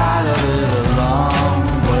 a lot of it a long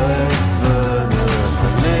way further.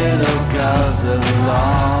 Little girl's a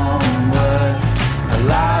long way, a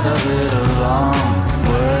lot of it a long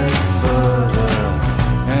way further.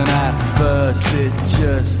 And at first it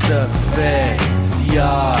just affects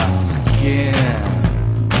your skin,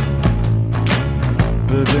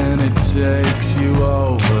 but then it takes you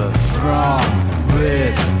over from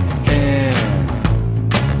within.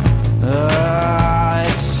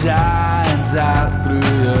 It shines out through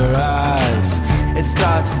your eyes. It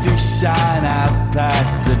starts to shine out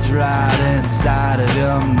past the drought inside of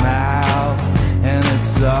your mouth, and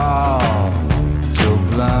it's all so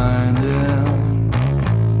blinding.